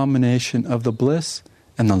that combination of the bliss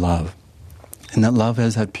and the love. And that love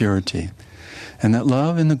has that purity. And that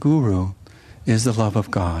love in the Guru is the love of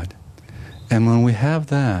God. And when we have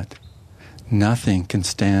that, nothing can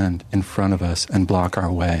stand in front of us and block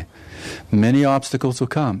our way. Many obstacles will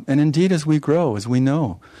come. And indeed, as we grow, as we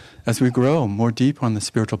know, as we grow more deep on the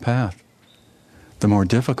spiritual path, the more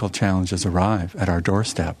difficult challenges arrive at our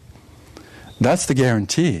doorstep. That's the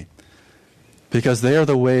guarantee. Because they are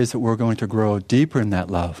the ways that we're going to grow deeper in that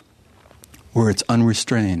love, where it's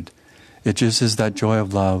unrestrained. It just is that joy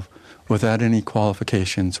of love without any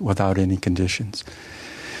qualifications, without any conditions.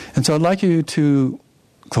 And so I'd like you to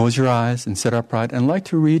close your eyes and sit upright, and I'd like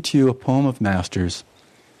to read to you a poem of Master's.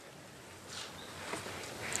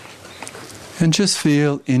 And just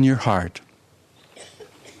feel in your heart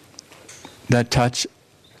that touch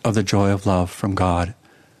of the joy of love from God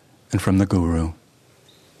and from the Guru.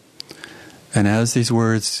 And as these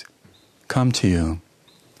words come to you,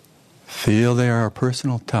 feel they are a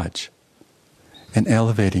personal touch and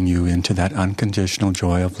elevating you into that unconditional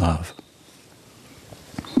joy of love.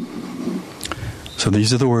 So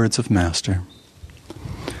these are the words of Master.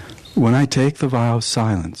 When I take the vow of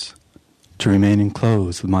silence to remain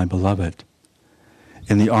enclosed with my beloved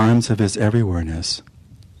in the arms of his everywhereness,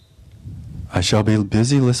 I shall be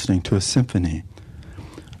busy listening to a symphony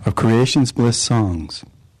of creation's bliss songs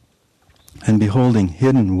and beholding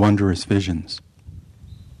hidden wondrous visions.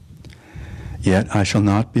 Yet I shall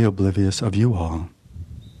not be oblivious of you all.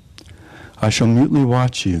 I shall mutely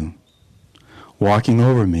watch you, walking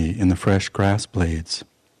over me in the fresh grass blades,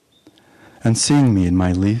 and seeing me in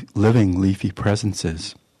my living leafy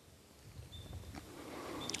presences.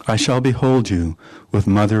 I shall behold you with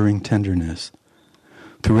mothering tenderness,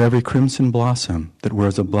 through every crimson blossom that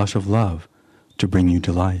wears a blush of love to bring you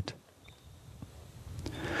delight.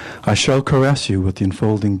 I shall caress you with the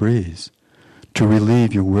enfolding breeze, to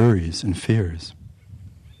relieve your worries and fears,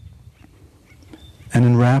 and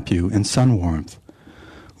enwrap you in sun warmth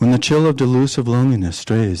when the chill of delusive loneliness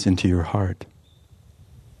strays into your heart.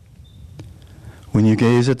 When you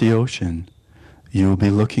gaze at the ocean, you will be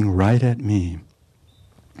looking right at me,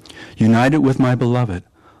 united with my beloved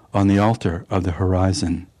on the altar of the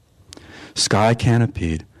horizon, sky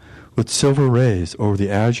canopied with silver rays over the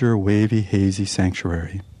azure, wavy, hazy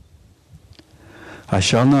sanctuary. I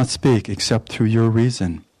shall not speak except through your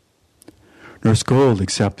reason, nor scold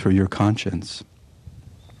except through your conscience.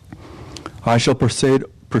 I shall persuade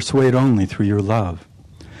only through your love,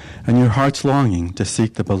 and your heart's longing to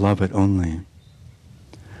seek the beloved only.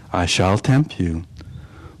 I shall tempt you,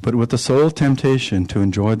 but with the sole temptation to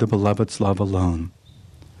enjoy the beloved's love alone.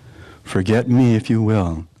 Forget me if you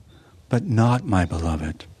will, but not my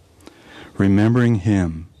beloved. Remembering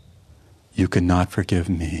him, you cannot forgive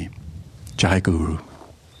me. Jai Guru.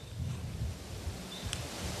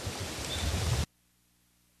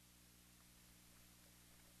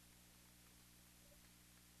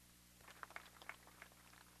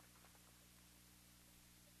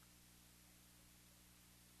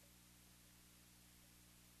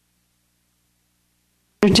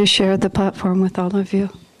 To share the platform with all of you,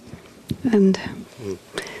 and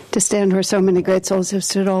to stand where so many great souls have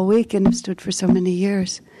stood all week and have stood for so many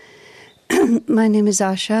years. My name is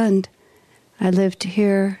Asha, and I lived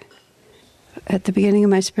here at the beginning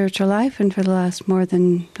of my spiritual life, and for the last more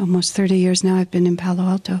than almost 30 years now I've been in Palo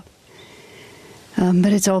Alto.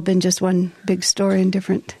 But it's all been just one big story and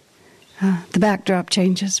different. The backdrop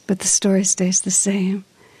changes, but the story stays the same.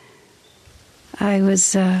 I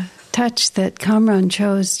was touched that Kamran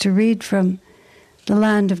chose to read from The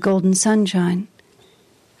Land of Golden Sunshine,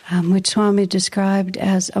 which Swami described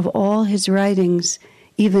as, of all his writings,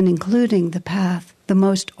 even including The Path, the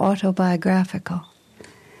most autobiographical.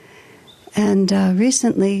 And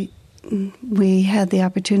recently we had the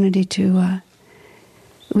opportunity to,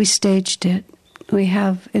 we staged it. We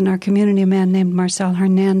have in our community a man named Marcel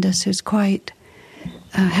Hernandez, who's quite,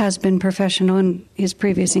 has been professional in his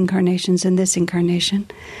previous incarnations and this incarnation,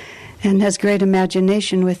 and has great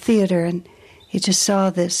imagination with theater, and he just saw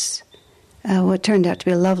this what turned out to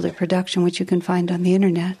be a lovely production, which you can find on the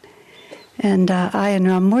internet. And I and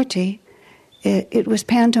Ramurti, it was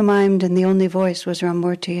pantomimed, and the only voice was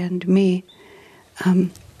Ramurti and me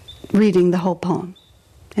reading the whole poem,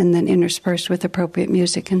 and then interspersed with appropriate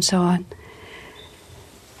music and so on.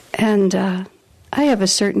 And I have a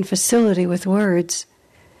certain facility with words,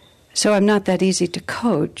 so I'm not that easy to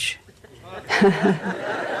coach.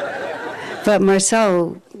 But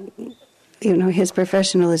Marcel, his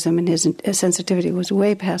professionalism and his sensitivity was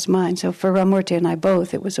way past mine. So for Ramurti and I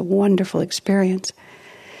both, it was a wonderful experience.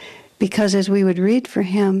 Because as we would read for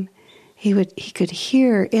him, he could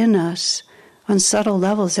hear in us on subtle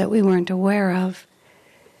levels that we weren't aware of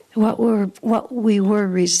what we were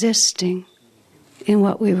resisting in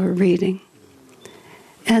what we were reading.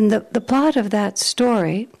 And the plot of that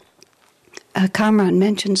story, Kamran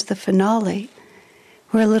mentions the finale,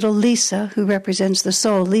 where little Lisa, who represents the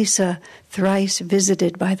soul, Lisa, thrice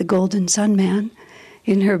visited by the Golden Sun Man,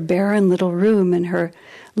 in her barren little room, in her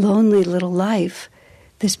lonely little life,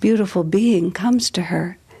 this beautiful being comes to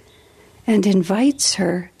her and invites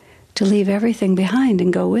her to leave everything behind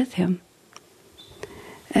and go with him.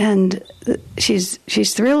 And she's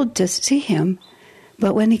thrilled to see him,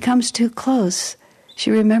 but when he comes too close,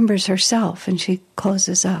 she remembers herself and she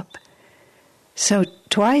closes up. So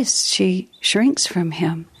twice she shrinks from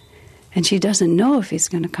him, and she doesn't know if he's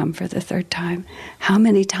going to come for the third time. How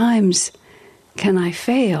many times can I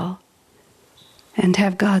fail and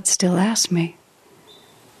have God still ask me?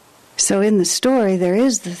 So in the story, there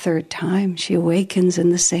is the third time. She awakens in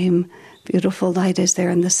the same beautiful light as there,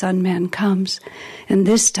 and the Sun Man comes. And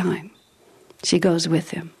this time, she goes with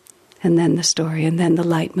him. And then the story, and then the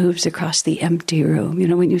light moves across the empty room.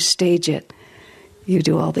 When you stage it, you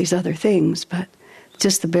do all these other things, but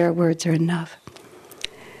just the bare words are enough.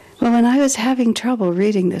 Well, when I was having trouble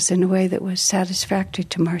reading this in a way that was satisfactory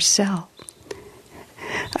to Marcel,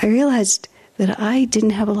 I realized that I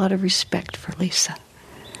didn't have a lot of respect for Lisa.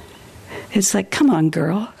 It's like, come on,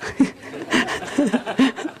 girl.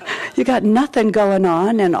 You got nothing going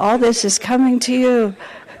on, and all this is coming to you.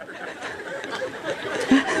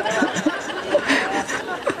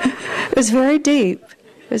 It was very deep.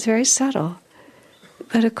 It was very subtle.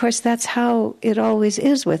 But of course, that's how it always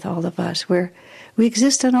is with all of us, where we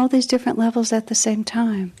exist on all these different levels at the same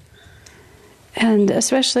time. And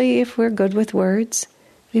especially if we're good with words,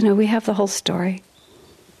 we have the whole story.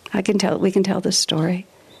 We can tell the story.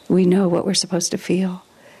 We know what we're supposed to feel.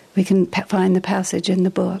 We can find the passage in the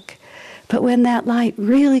book. But when that light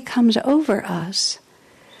really comes over us,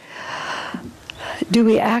 do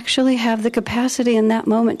we actually have the capacity in that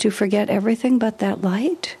moment to forget everything but that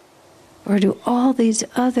light? Or do all these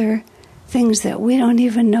other things that we don't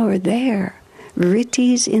even know are there,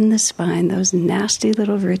 vrittis in the spine, those nasty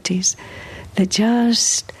little vrittis that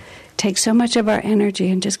just take so much of our energy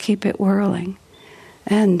and just keep it whirling?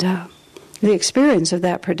 And the experience of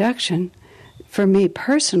that production, for me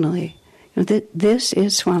personally, this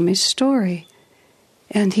is Swami's story.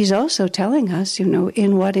 And he's also telling us,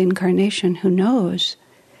 in what incarnation, who knows,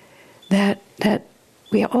 that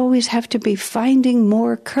we always have to be finding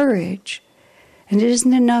more courage. And it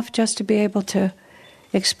isn't enough just to be able to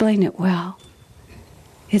explain it well.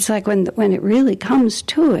 It's like when it really comes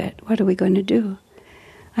to it, what are we going to do?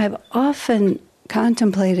 I've often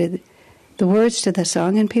contemplated the words to the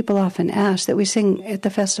song, and people often ask, that we sing at the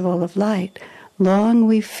Festival of Light, long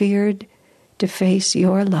we feared to face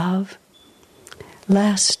your love,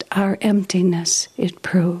 lest our emptiness it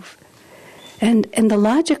prove. And the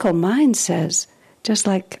logical mind says, just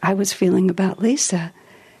like I was feeling about Lisa,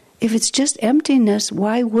 if it's just emptiness,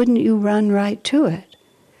 why wouldn't you run right to it?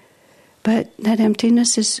 But that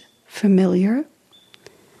emptiness is familiar.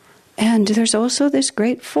 And there's also this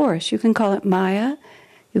great force. You can call it Maya.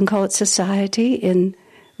 You can call it society. In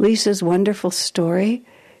Lisa's wonderful story,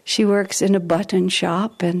 she works in a button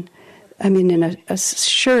shop, in a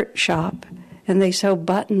shirt shop, and they sew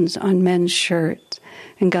buttons on men's shirts.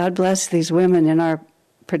 And God bless these women in our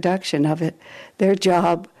production of it. Their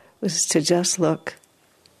job was to just look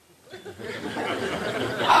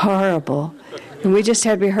horrible. And we just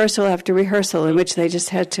had rehearsal after rehearsal in which they just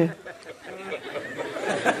had to...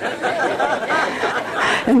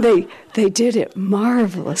 And they did it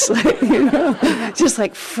marvelously, just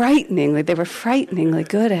like frighteningly. They were frighteningly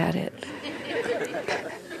good at it.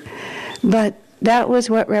 But that was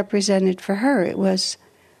what represented for her. It was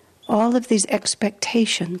all of these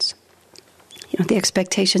expectations. The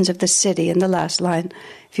expectations of the city. In the last line,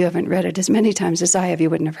 if you haven't read it as many times as I have, you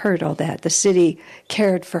wouldn't have heard all that. The city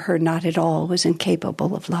cared for her not at all, was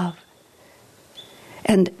incapable of love.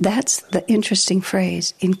 And that's the interesting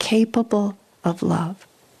phrase, incapable of love.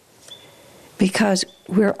 because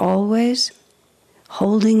we're always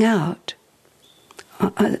holding out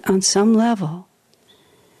on some level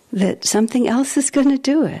that something else is going to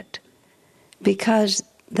do it, because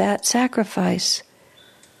that sacrifice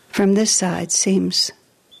from this side seems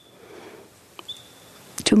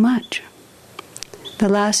too much. The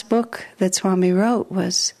last book that Swami wrote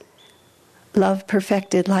was Love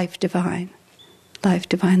Perfected, Life Divine. Life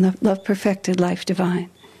Divine, Love Perfected, Life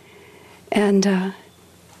Divine. And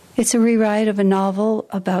it's a rewrite of a novel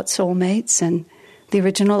about soulmates, and the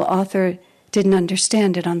original author didn't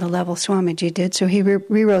understand it on the level Swamiji did, so he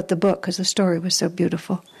rewrote the book because the story was so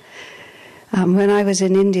beautiful. When I was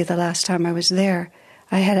in India the last time I was there,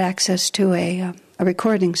 I had access to a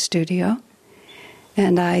recording studio,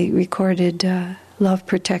 and I recorded Love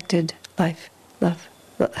Protected Life,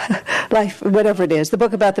 Life, whatever it is, the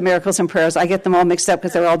book about the miracles and prayers. I get them all mixed up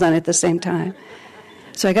because they're all done at the same time.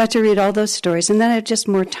 So I got to read all those stories, and then I had just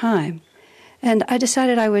more time. And I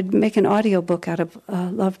decided I would make an audio book out of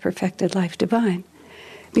Love Perfected, Life Divine,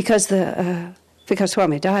 because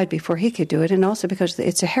Swami died before he could do it, and also because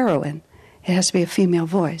it's a heroine. It has to be a female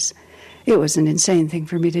voice. It was an insane thing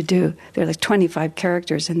for me to do. There are like 25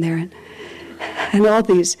 characters in there, and all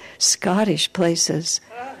these Scottish places.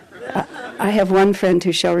 I have one friend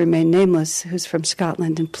who shall remain nameless who's from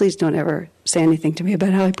Scotland, and please don't ever say anything to me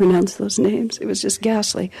about how I pronounce those names. It was just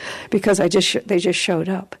ghastly because they just showed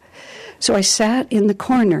up. So I sat in the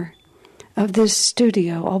corner of this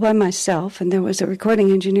studio all by myself, and there was a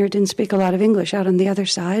recording engineer who didn't speak a lot of English out on the other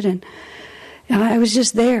side, and I was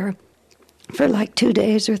just there for like 2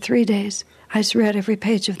 days or 3 days. I just read every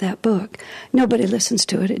page of that book. Nobody listens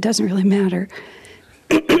to it. It doesn't really matter.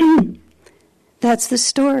 That's the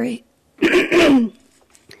story.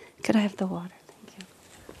 Could I have the water? Thank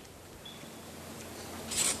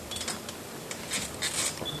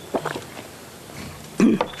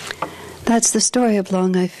you. That's the story of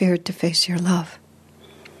Long I Feared to Face Your Love.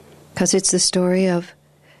 Because it's the story of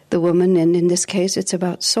the woman, and in this case it's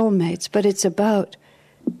about soulmates, but it's about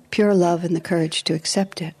pure love and the courage to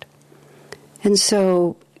accept it. And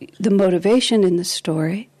so the motivation in the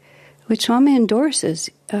story, which Swami endorses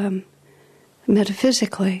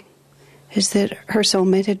metaphysically, is that her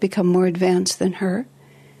soulmate had become more advanced than her,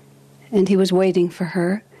 and he was waiting for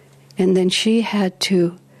her, and then she had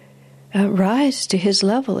to rise to his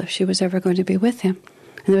level if she was ever going to be with him.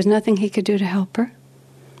 And there was nothing he could do to help her.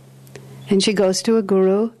 And she goes to a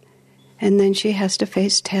guru, and then she has to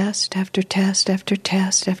face test after test after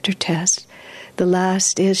test after test. The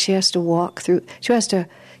last is she has to walk through, she has to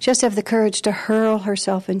have the courage to hurl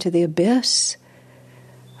herself into the abyss.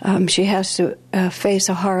 She has to face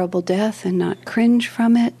a horrible death and not cringe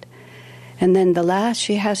from it. And then the last,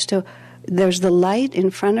 there's the light in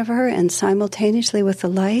front of her, and simultaneously with the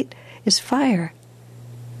light is fire.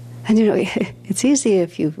 And it's easy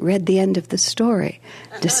if you've read the end of the story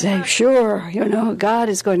to say, sure, God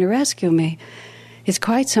is going to rescue me. It's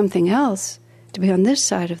quite something else to be on this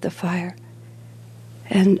side of the fire.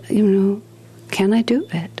 And, can I do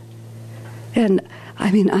it? And,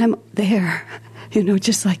 I'm there,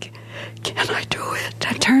 just like, can I do it?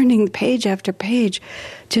 I'm turning page after page,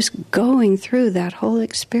 just going through that whole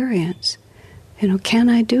experience. Can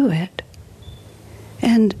I do it?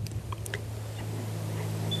 And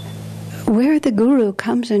where the guru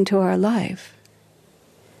comes into our life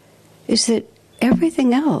is that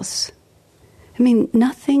everything else,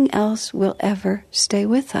 nothing else will ever stay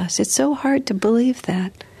with us. It's so hard to believe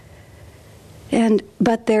that.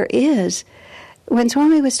 But there is, when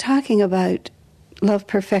Swami was talking about Love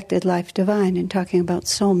Perfected, Life Divine, and talking about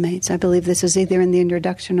soulmates, I believe this is either in the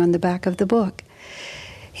introduction or on the back of the book,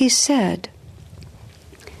 he said,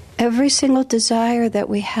 every single desire that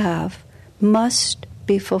we have must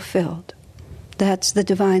be fulfilled. That's the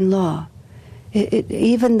divine law.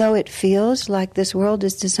 Even though it feels like this world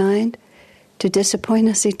is designed to disappoint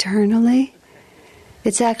us eternally,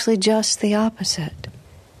 it's actually just the opposite.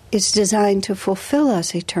 It's designed to fulfill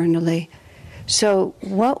us eternally. So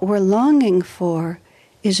what we're longing for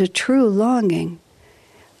is a true longing.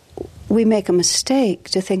 We make a mistake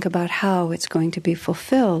to think about how it's going to be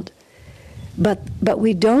fulfilled, but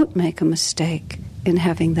we don't make a mistake in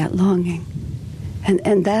having that longing.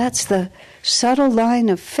 And that's the subtle line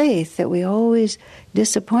of faith that we always,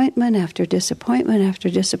 disappointment after disappointment after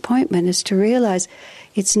disappointment, is to realize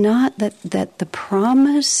it's not that the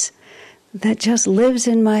promise that just lives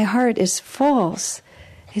in my heart is false.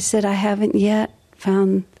 It's that I haven't yet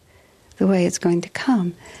found the way it's going to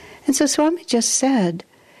come. And so Swami just said,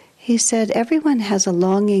 he said, everyone has a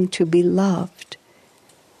longing to be loved.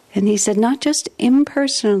 And he said, not just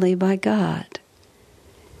impersonally by God,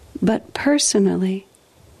 but personally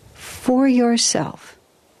for yourself.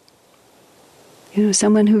 You know,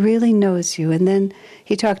 someone who really knows you. And then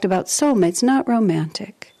he talked about soulmates, not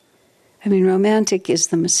romantic. I mean, romantic is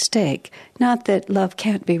the mistake. Not that love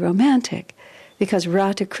can't be romantic, because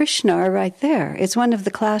Radha Krishna are right there. It's one of the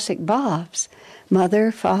classic bhavs.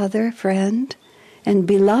 Mother, father, friend, and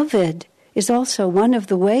beloved is also one of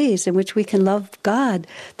the ways in which we can love God.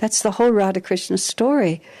 That's the whole Radha Krishna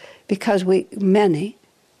story, because many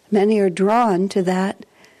are drawn to that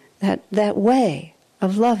way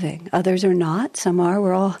of loving. Others are not. Some are.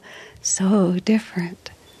 We're all so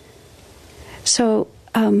different. So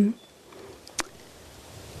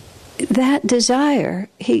that desire,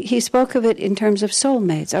 he spoke of it in terms of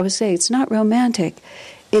soulmates. I would say it's not romantic.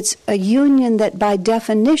 It's a union that by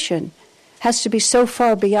definition has to be so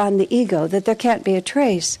far beyond the ego that there can't be a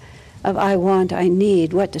trace of I want, I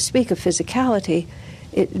need. What to speak of physicality,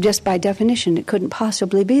 just by definition, it couldn't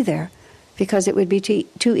possibly be there, because it would be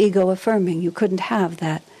too ego-affirming. You couldn't have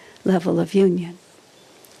that level of union.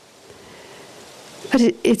 But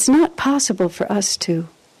it's not possible for us to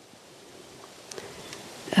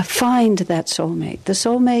find that soulmate. The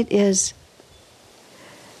soulmate is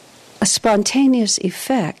a spontaneous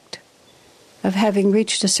effect of having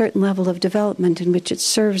reached a certain level of development in which it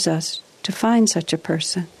serves us to find such a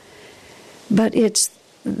person. But it's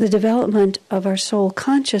the development of our soul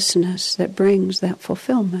consciousness that brings that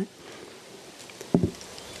fulfillment.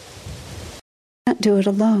 Can't do it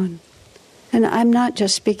alone. And I'm not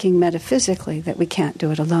just speaking metaphysically that we can't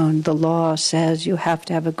do it alone. The law says you have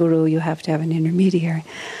to have a guru, you have to have an intermediary.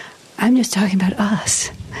 I'm just talking about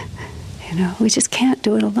us. You know, we just can't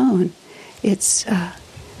do it alone. It's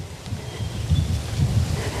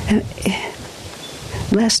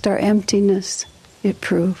lest our emptiness it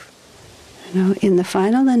prove. You know, in the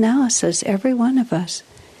final analysis, every one of us,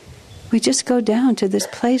 we just go down to this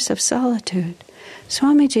place of solitude.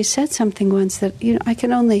 Swamiji said something once that, you know, I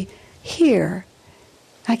can only hear.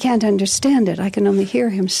 I can't understand it. I can only hear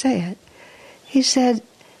him say it. He said,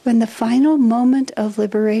 when the final moment of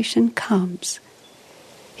liberation comes,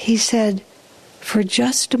 he said, for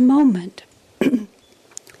just a moment,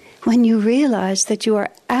 when you realize that you are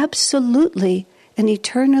absolutely and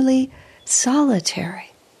eternally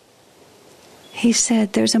solitary, he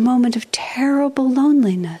said, there's a moment of terrible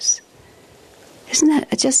loneliness. Isn't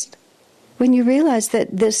that just, when you realize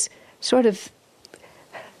that this sort of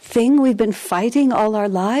thing we've been fighting all our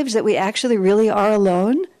lives, that we actually really are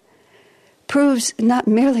alone, proves not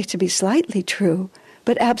merely to be slightly true,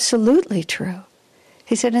 but absolutely true.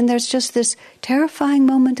 He said, and there's just this terrifying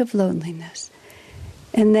moment of loneliness.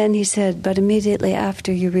 And then he said, but immediately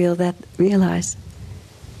after you realize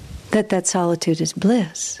that solitude is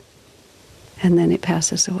bliss, and then it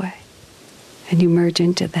passes away, and you merge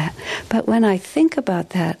into that. But when I think about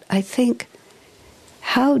that, I think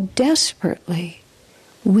how desperately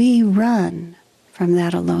we run from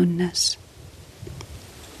that aloneness.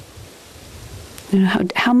 You know,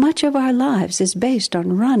 how much of our lives is based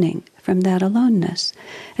on running from that aloneness,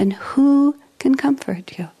 and who can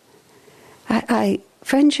comfort you?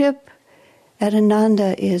 Friendship at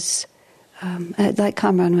Ananda is, like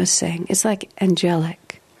Kamran was saying, it's like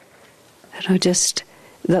angelic. You know, just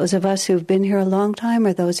those of us who've been here a long time,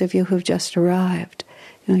 or those of you who've just arrived,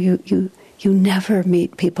 you know, you never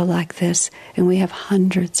meet people like this, and we have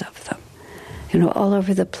hundreds of them. You know, all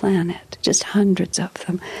over the planet, just hundreds of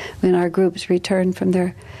them. When our groups returned from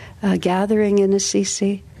their gathering in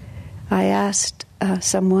Assisi, I asked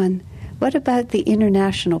someone, what about the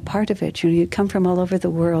international part of it? You know, you'd come from all over the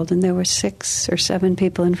world, and there were 6 or 7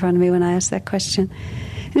 people in front of me when I asked that question.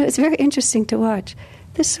 And it was very interesting to watch.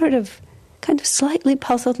 This sort of kind of slightly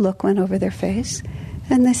puzzled look went over their face,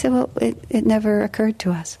 and they said, well, it never occurred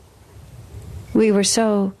to us. We were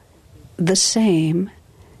so the same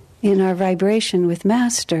in our vibration with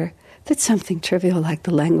Master that something trivial like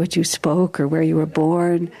the language you spoke or where you were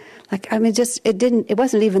born, it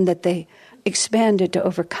wasn't even that they expanded to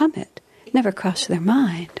overcome it. It never crossed their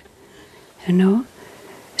mind, you know.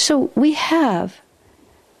 So we have,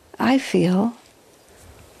 I feel,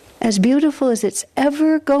 as beautiful as it's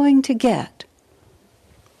ever going to get,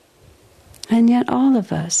 and yet all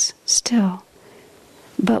of us still.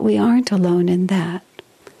 But we aren't alone in that,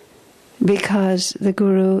 because the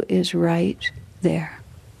Guru is right there.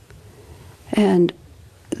 And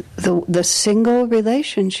the single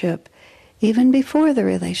relationship, even before the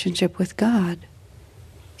relationship with God,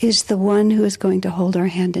 is the one who is going to hold our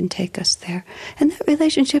hand and take us there. And that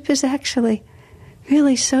relationship is actually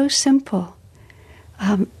really so simple.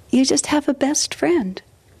 You just have a best friend.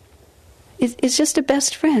 It's just a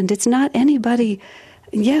best friend. It's not anybody.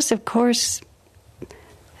 Yes, of course,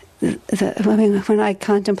 when I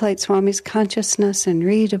contemplate Swami's consciousness and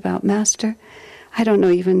read about Master, I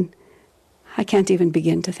can't even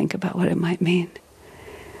begin to think about what it might mean.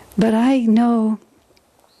 But I know,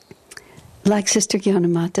 like Sister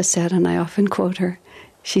Gyanamata said, and I often quote her,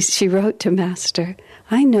 she wrote to Master,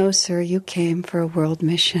 "I know, sir, you came for a world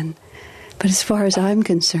mission, but as far as I'm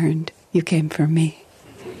concerned, you came for me."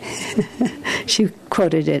 She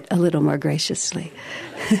quoted it a little more graciously.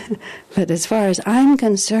 But as far as I'm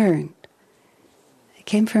concerned, it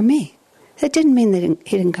came for me. That didn't mean that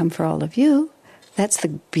he didn't come for all of you. That's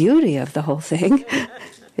the beauty of the whole thing.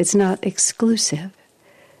 It's not exclusive.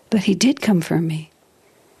 But he did come for me.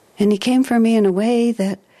 And he came for me in a way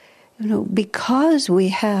that, because we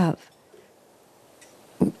have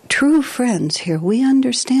true friends here, we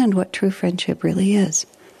understand what true friendship really is.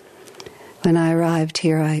 When I arrived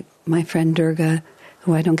here, my friend Durga,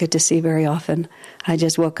 who I don't get to see very often, I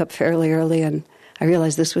just woke up fairly early and I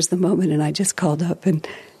realized this was the moment, and I just called up, and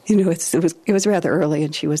it was rather early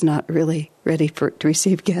and she was not really ready to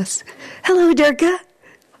receive guests. "Hello, Durga."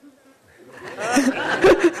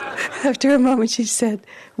 After a moment she said,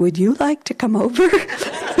 "Would you like to come over?"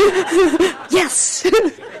 Yes,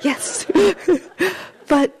 yes.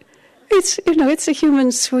 But it's a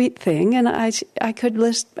human sweet thing, and I could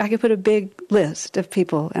put a big list of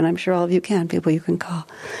people, and I'm sure all of you can, people you can call.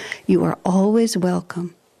 You are always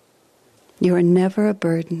welcome. You are never a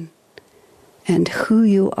burden, and who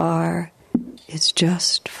you are is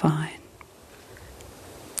just fine.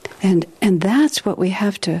 And that's what we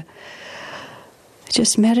have to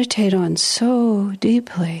just meditate on so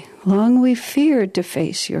deeply. Long we feared to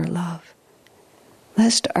face your love,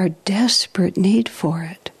 lest our desperate need for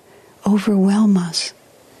it overwhelm us.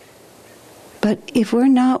 But if we're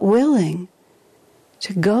not willing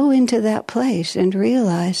to go into that place and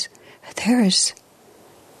realize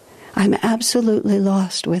I'm absolutely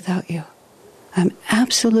lost without you. I'm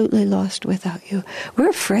absolutely lost without you. We're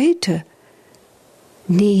afraid to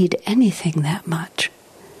need anything that much,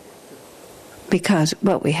 because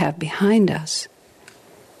what we have behind us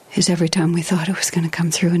is every time we thought it was going to come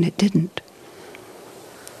through and it didn't.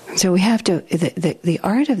 So we have to, the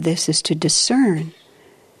art of this is to discern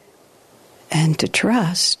and to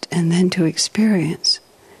trust and then to experience.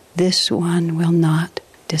 This one will not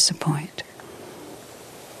disappoint.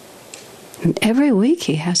 And every week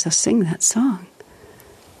he has us sing that song.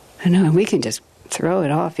 And we can just throw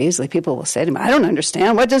it off easily. People will say to me, "I don't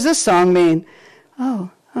understand. What does this song mean?" "Oh,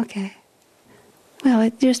 okay.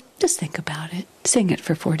 Well, just think about it. Sing it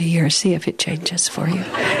for 40 years. See if it changes for you."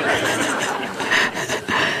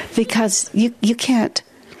 Because you can't,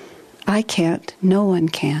 I can't, no one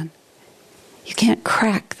can. You can't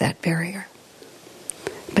crack that barrier.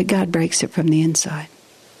 But God breaks it from the inside.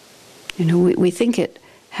 We think it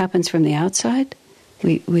happens from the outside.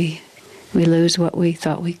 We lose what we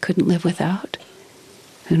thought we couldn't live without.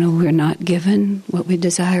 We're not given what we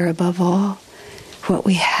desire above all. What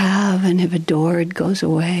we have and have adored goes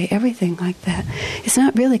away. Everything like that. It's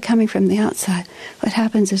not really coming from the outside. What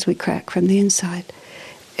happens is we crack from the inside.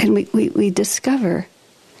 And we discover,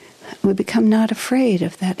 we become not afraid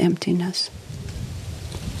of that emptiness.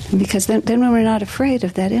 Because then when we're not afraid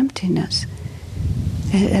of that emptiness,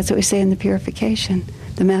 that's what we say in the purification.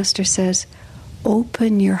 The Master says,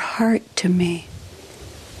 "Open your heart to me."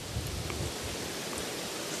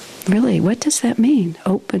 Really, what does that mean?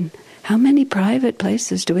 Open. How many private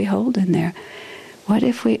places do we hold in there? What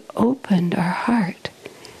if we opened our heart?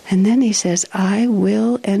 And then he says, "I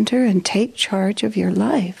will enter and take charge of your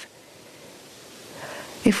life."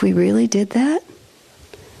 If we really did that,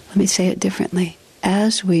 let me say it differently.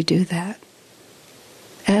 As we do that,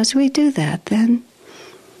 then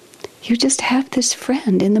you just have this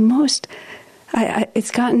friend in the most...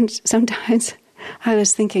 it's gotten sometimes... I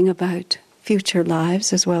was thinking about future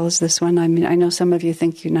lives as well as this one. I mean, I know some of you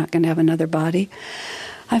think you're not going to have another body.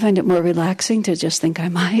 I find it more relaxing to just think I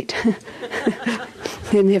might.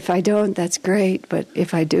 And if I don't, that's great. But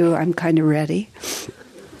if I do, I'm kind of ready.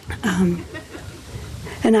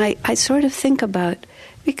 And I sort of think about,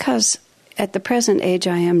 because at the present age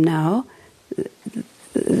I am now,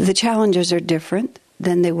 the challenges are different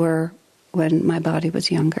than they were when my body was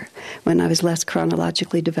younger, when I was less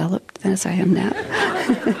chronologically developed as I am now.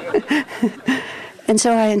 And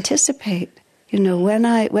so I anticipate,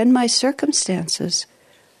 when my circumstances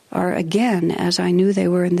are again as I knew they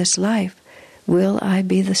were in this life, will I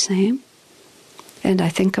be the same? And I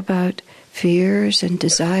think about fears and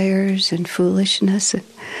desires and foolishness.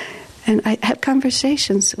 And I have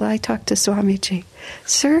conversations. Well, I talk to Swamiji.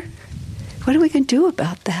 "Sir, what are we going to do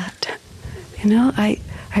about that?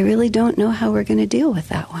 I really don't know how we're going to deal with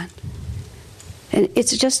that one." And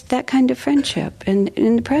it's just that kind of friendship. And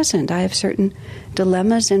in the present, I have certain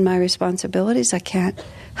dilemmas in my responsibilities. I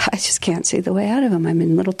just can't see the way out of them. I'm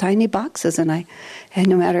in little tiny boxes, and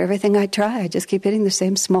no matter everything I try, I just keep hitting the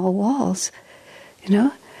same small walls. You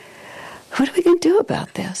know? What are we going to do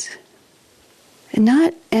about this? And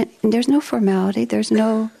there's no formality. There's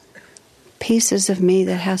no pieces of me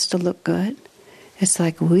that has to look good. It's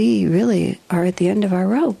like we really are at the end of our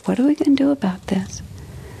rope. What are we going to do about this?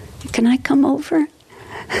 Can I come over?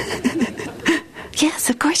 Yes,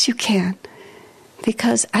 of course you can.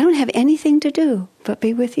 Because I don't have anything to do but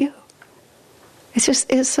be with you.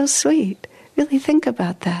 It's so sweet. Really think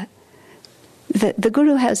about that. The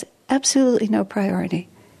Guru has absolutely no priority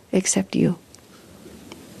except you.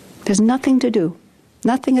 There's nothing to do.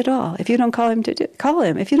 Nothing at all. If you don't call him call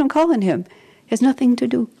him. If you don't call on him, there's nothing to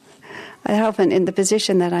do. I often, in the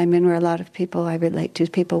position that I'm in, where a lot of people I relate to,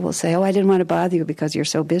 people will say, "Oh, I didn't want to bother you because you're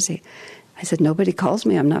so busy." I said, "Nobody calls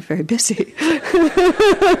me. I'm not very busy.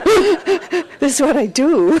 This is what I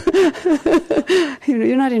do.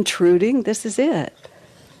 You're not intruding. This is it."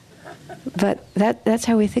 But that's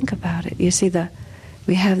how we think about it. You see,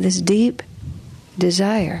 we have this deep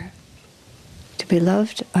desire to be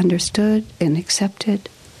loved, understood, and accepted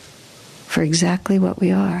for exactly what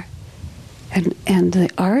we are. And the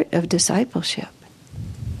art of discipleship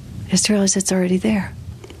is to realize it's already there.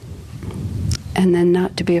 And then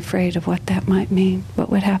not to be afraid of what that might mean. What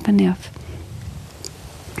would happen if?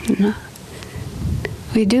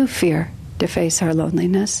 We do fear to face our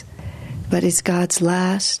loneliness, but it's God's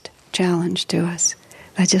last challenge to us.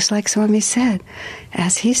 But just like Swami said,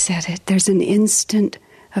 as he said it, there's an instant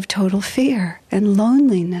of total fear and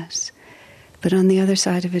loneliness. But on the other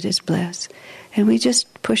side of it is bliss. And we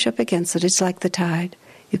just push up against it. It's like the tide.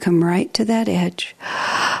 You come right to that edge.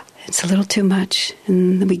 It's a little too much.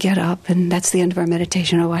 And then we get up, and that's the end of our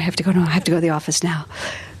meditation. Oh, I have to go to the office now.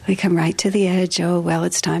 We come right to the edge. Oh, well,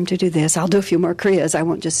 it's time to do this. I'll do a few more kriyas. I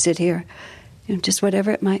won't just sit here. Just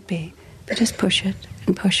whatever it might be. But just push it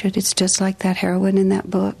and push it. It's just like that heroine in that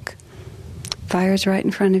book. Fire's right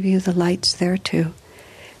in front of you. The light's there, too.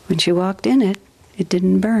 When she walked in it, it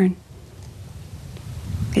didn't burn.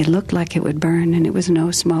 It looked like it would burn, and it was no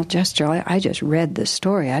small gesture. I just read the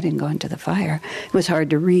story. I didn't go into the fire. It was hard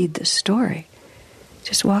to read the story.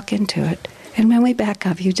 Just walk into it. And when we back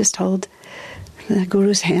up, you just hold the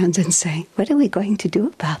Guru's hands and say, "What are we going to do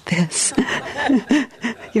about this?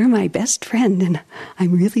 You're my best friend, and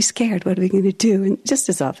I'm really scared. What are we going to do?" And just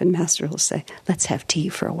as often, Master will say, "Let's have tea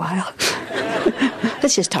for a while.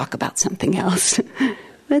 Let's just talk about something else."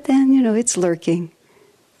 But then, it's lurking.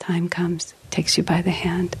 Time comes, takes you by the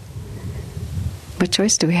hand. What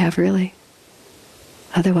choice do we have, really?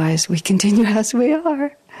 Otherwise, we continue as we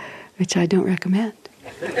are, which I don't recommend.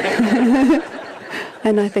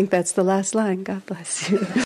 And I think that's the last line. God bless you.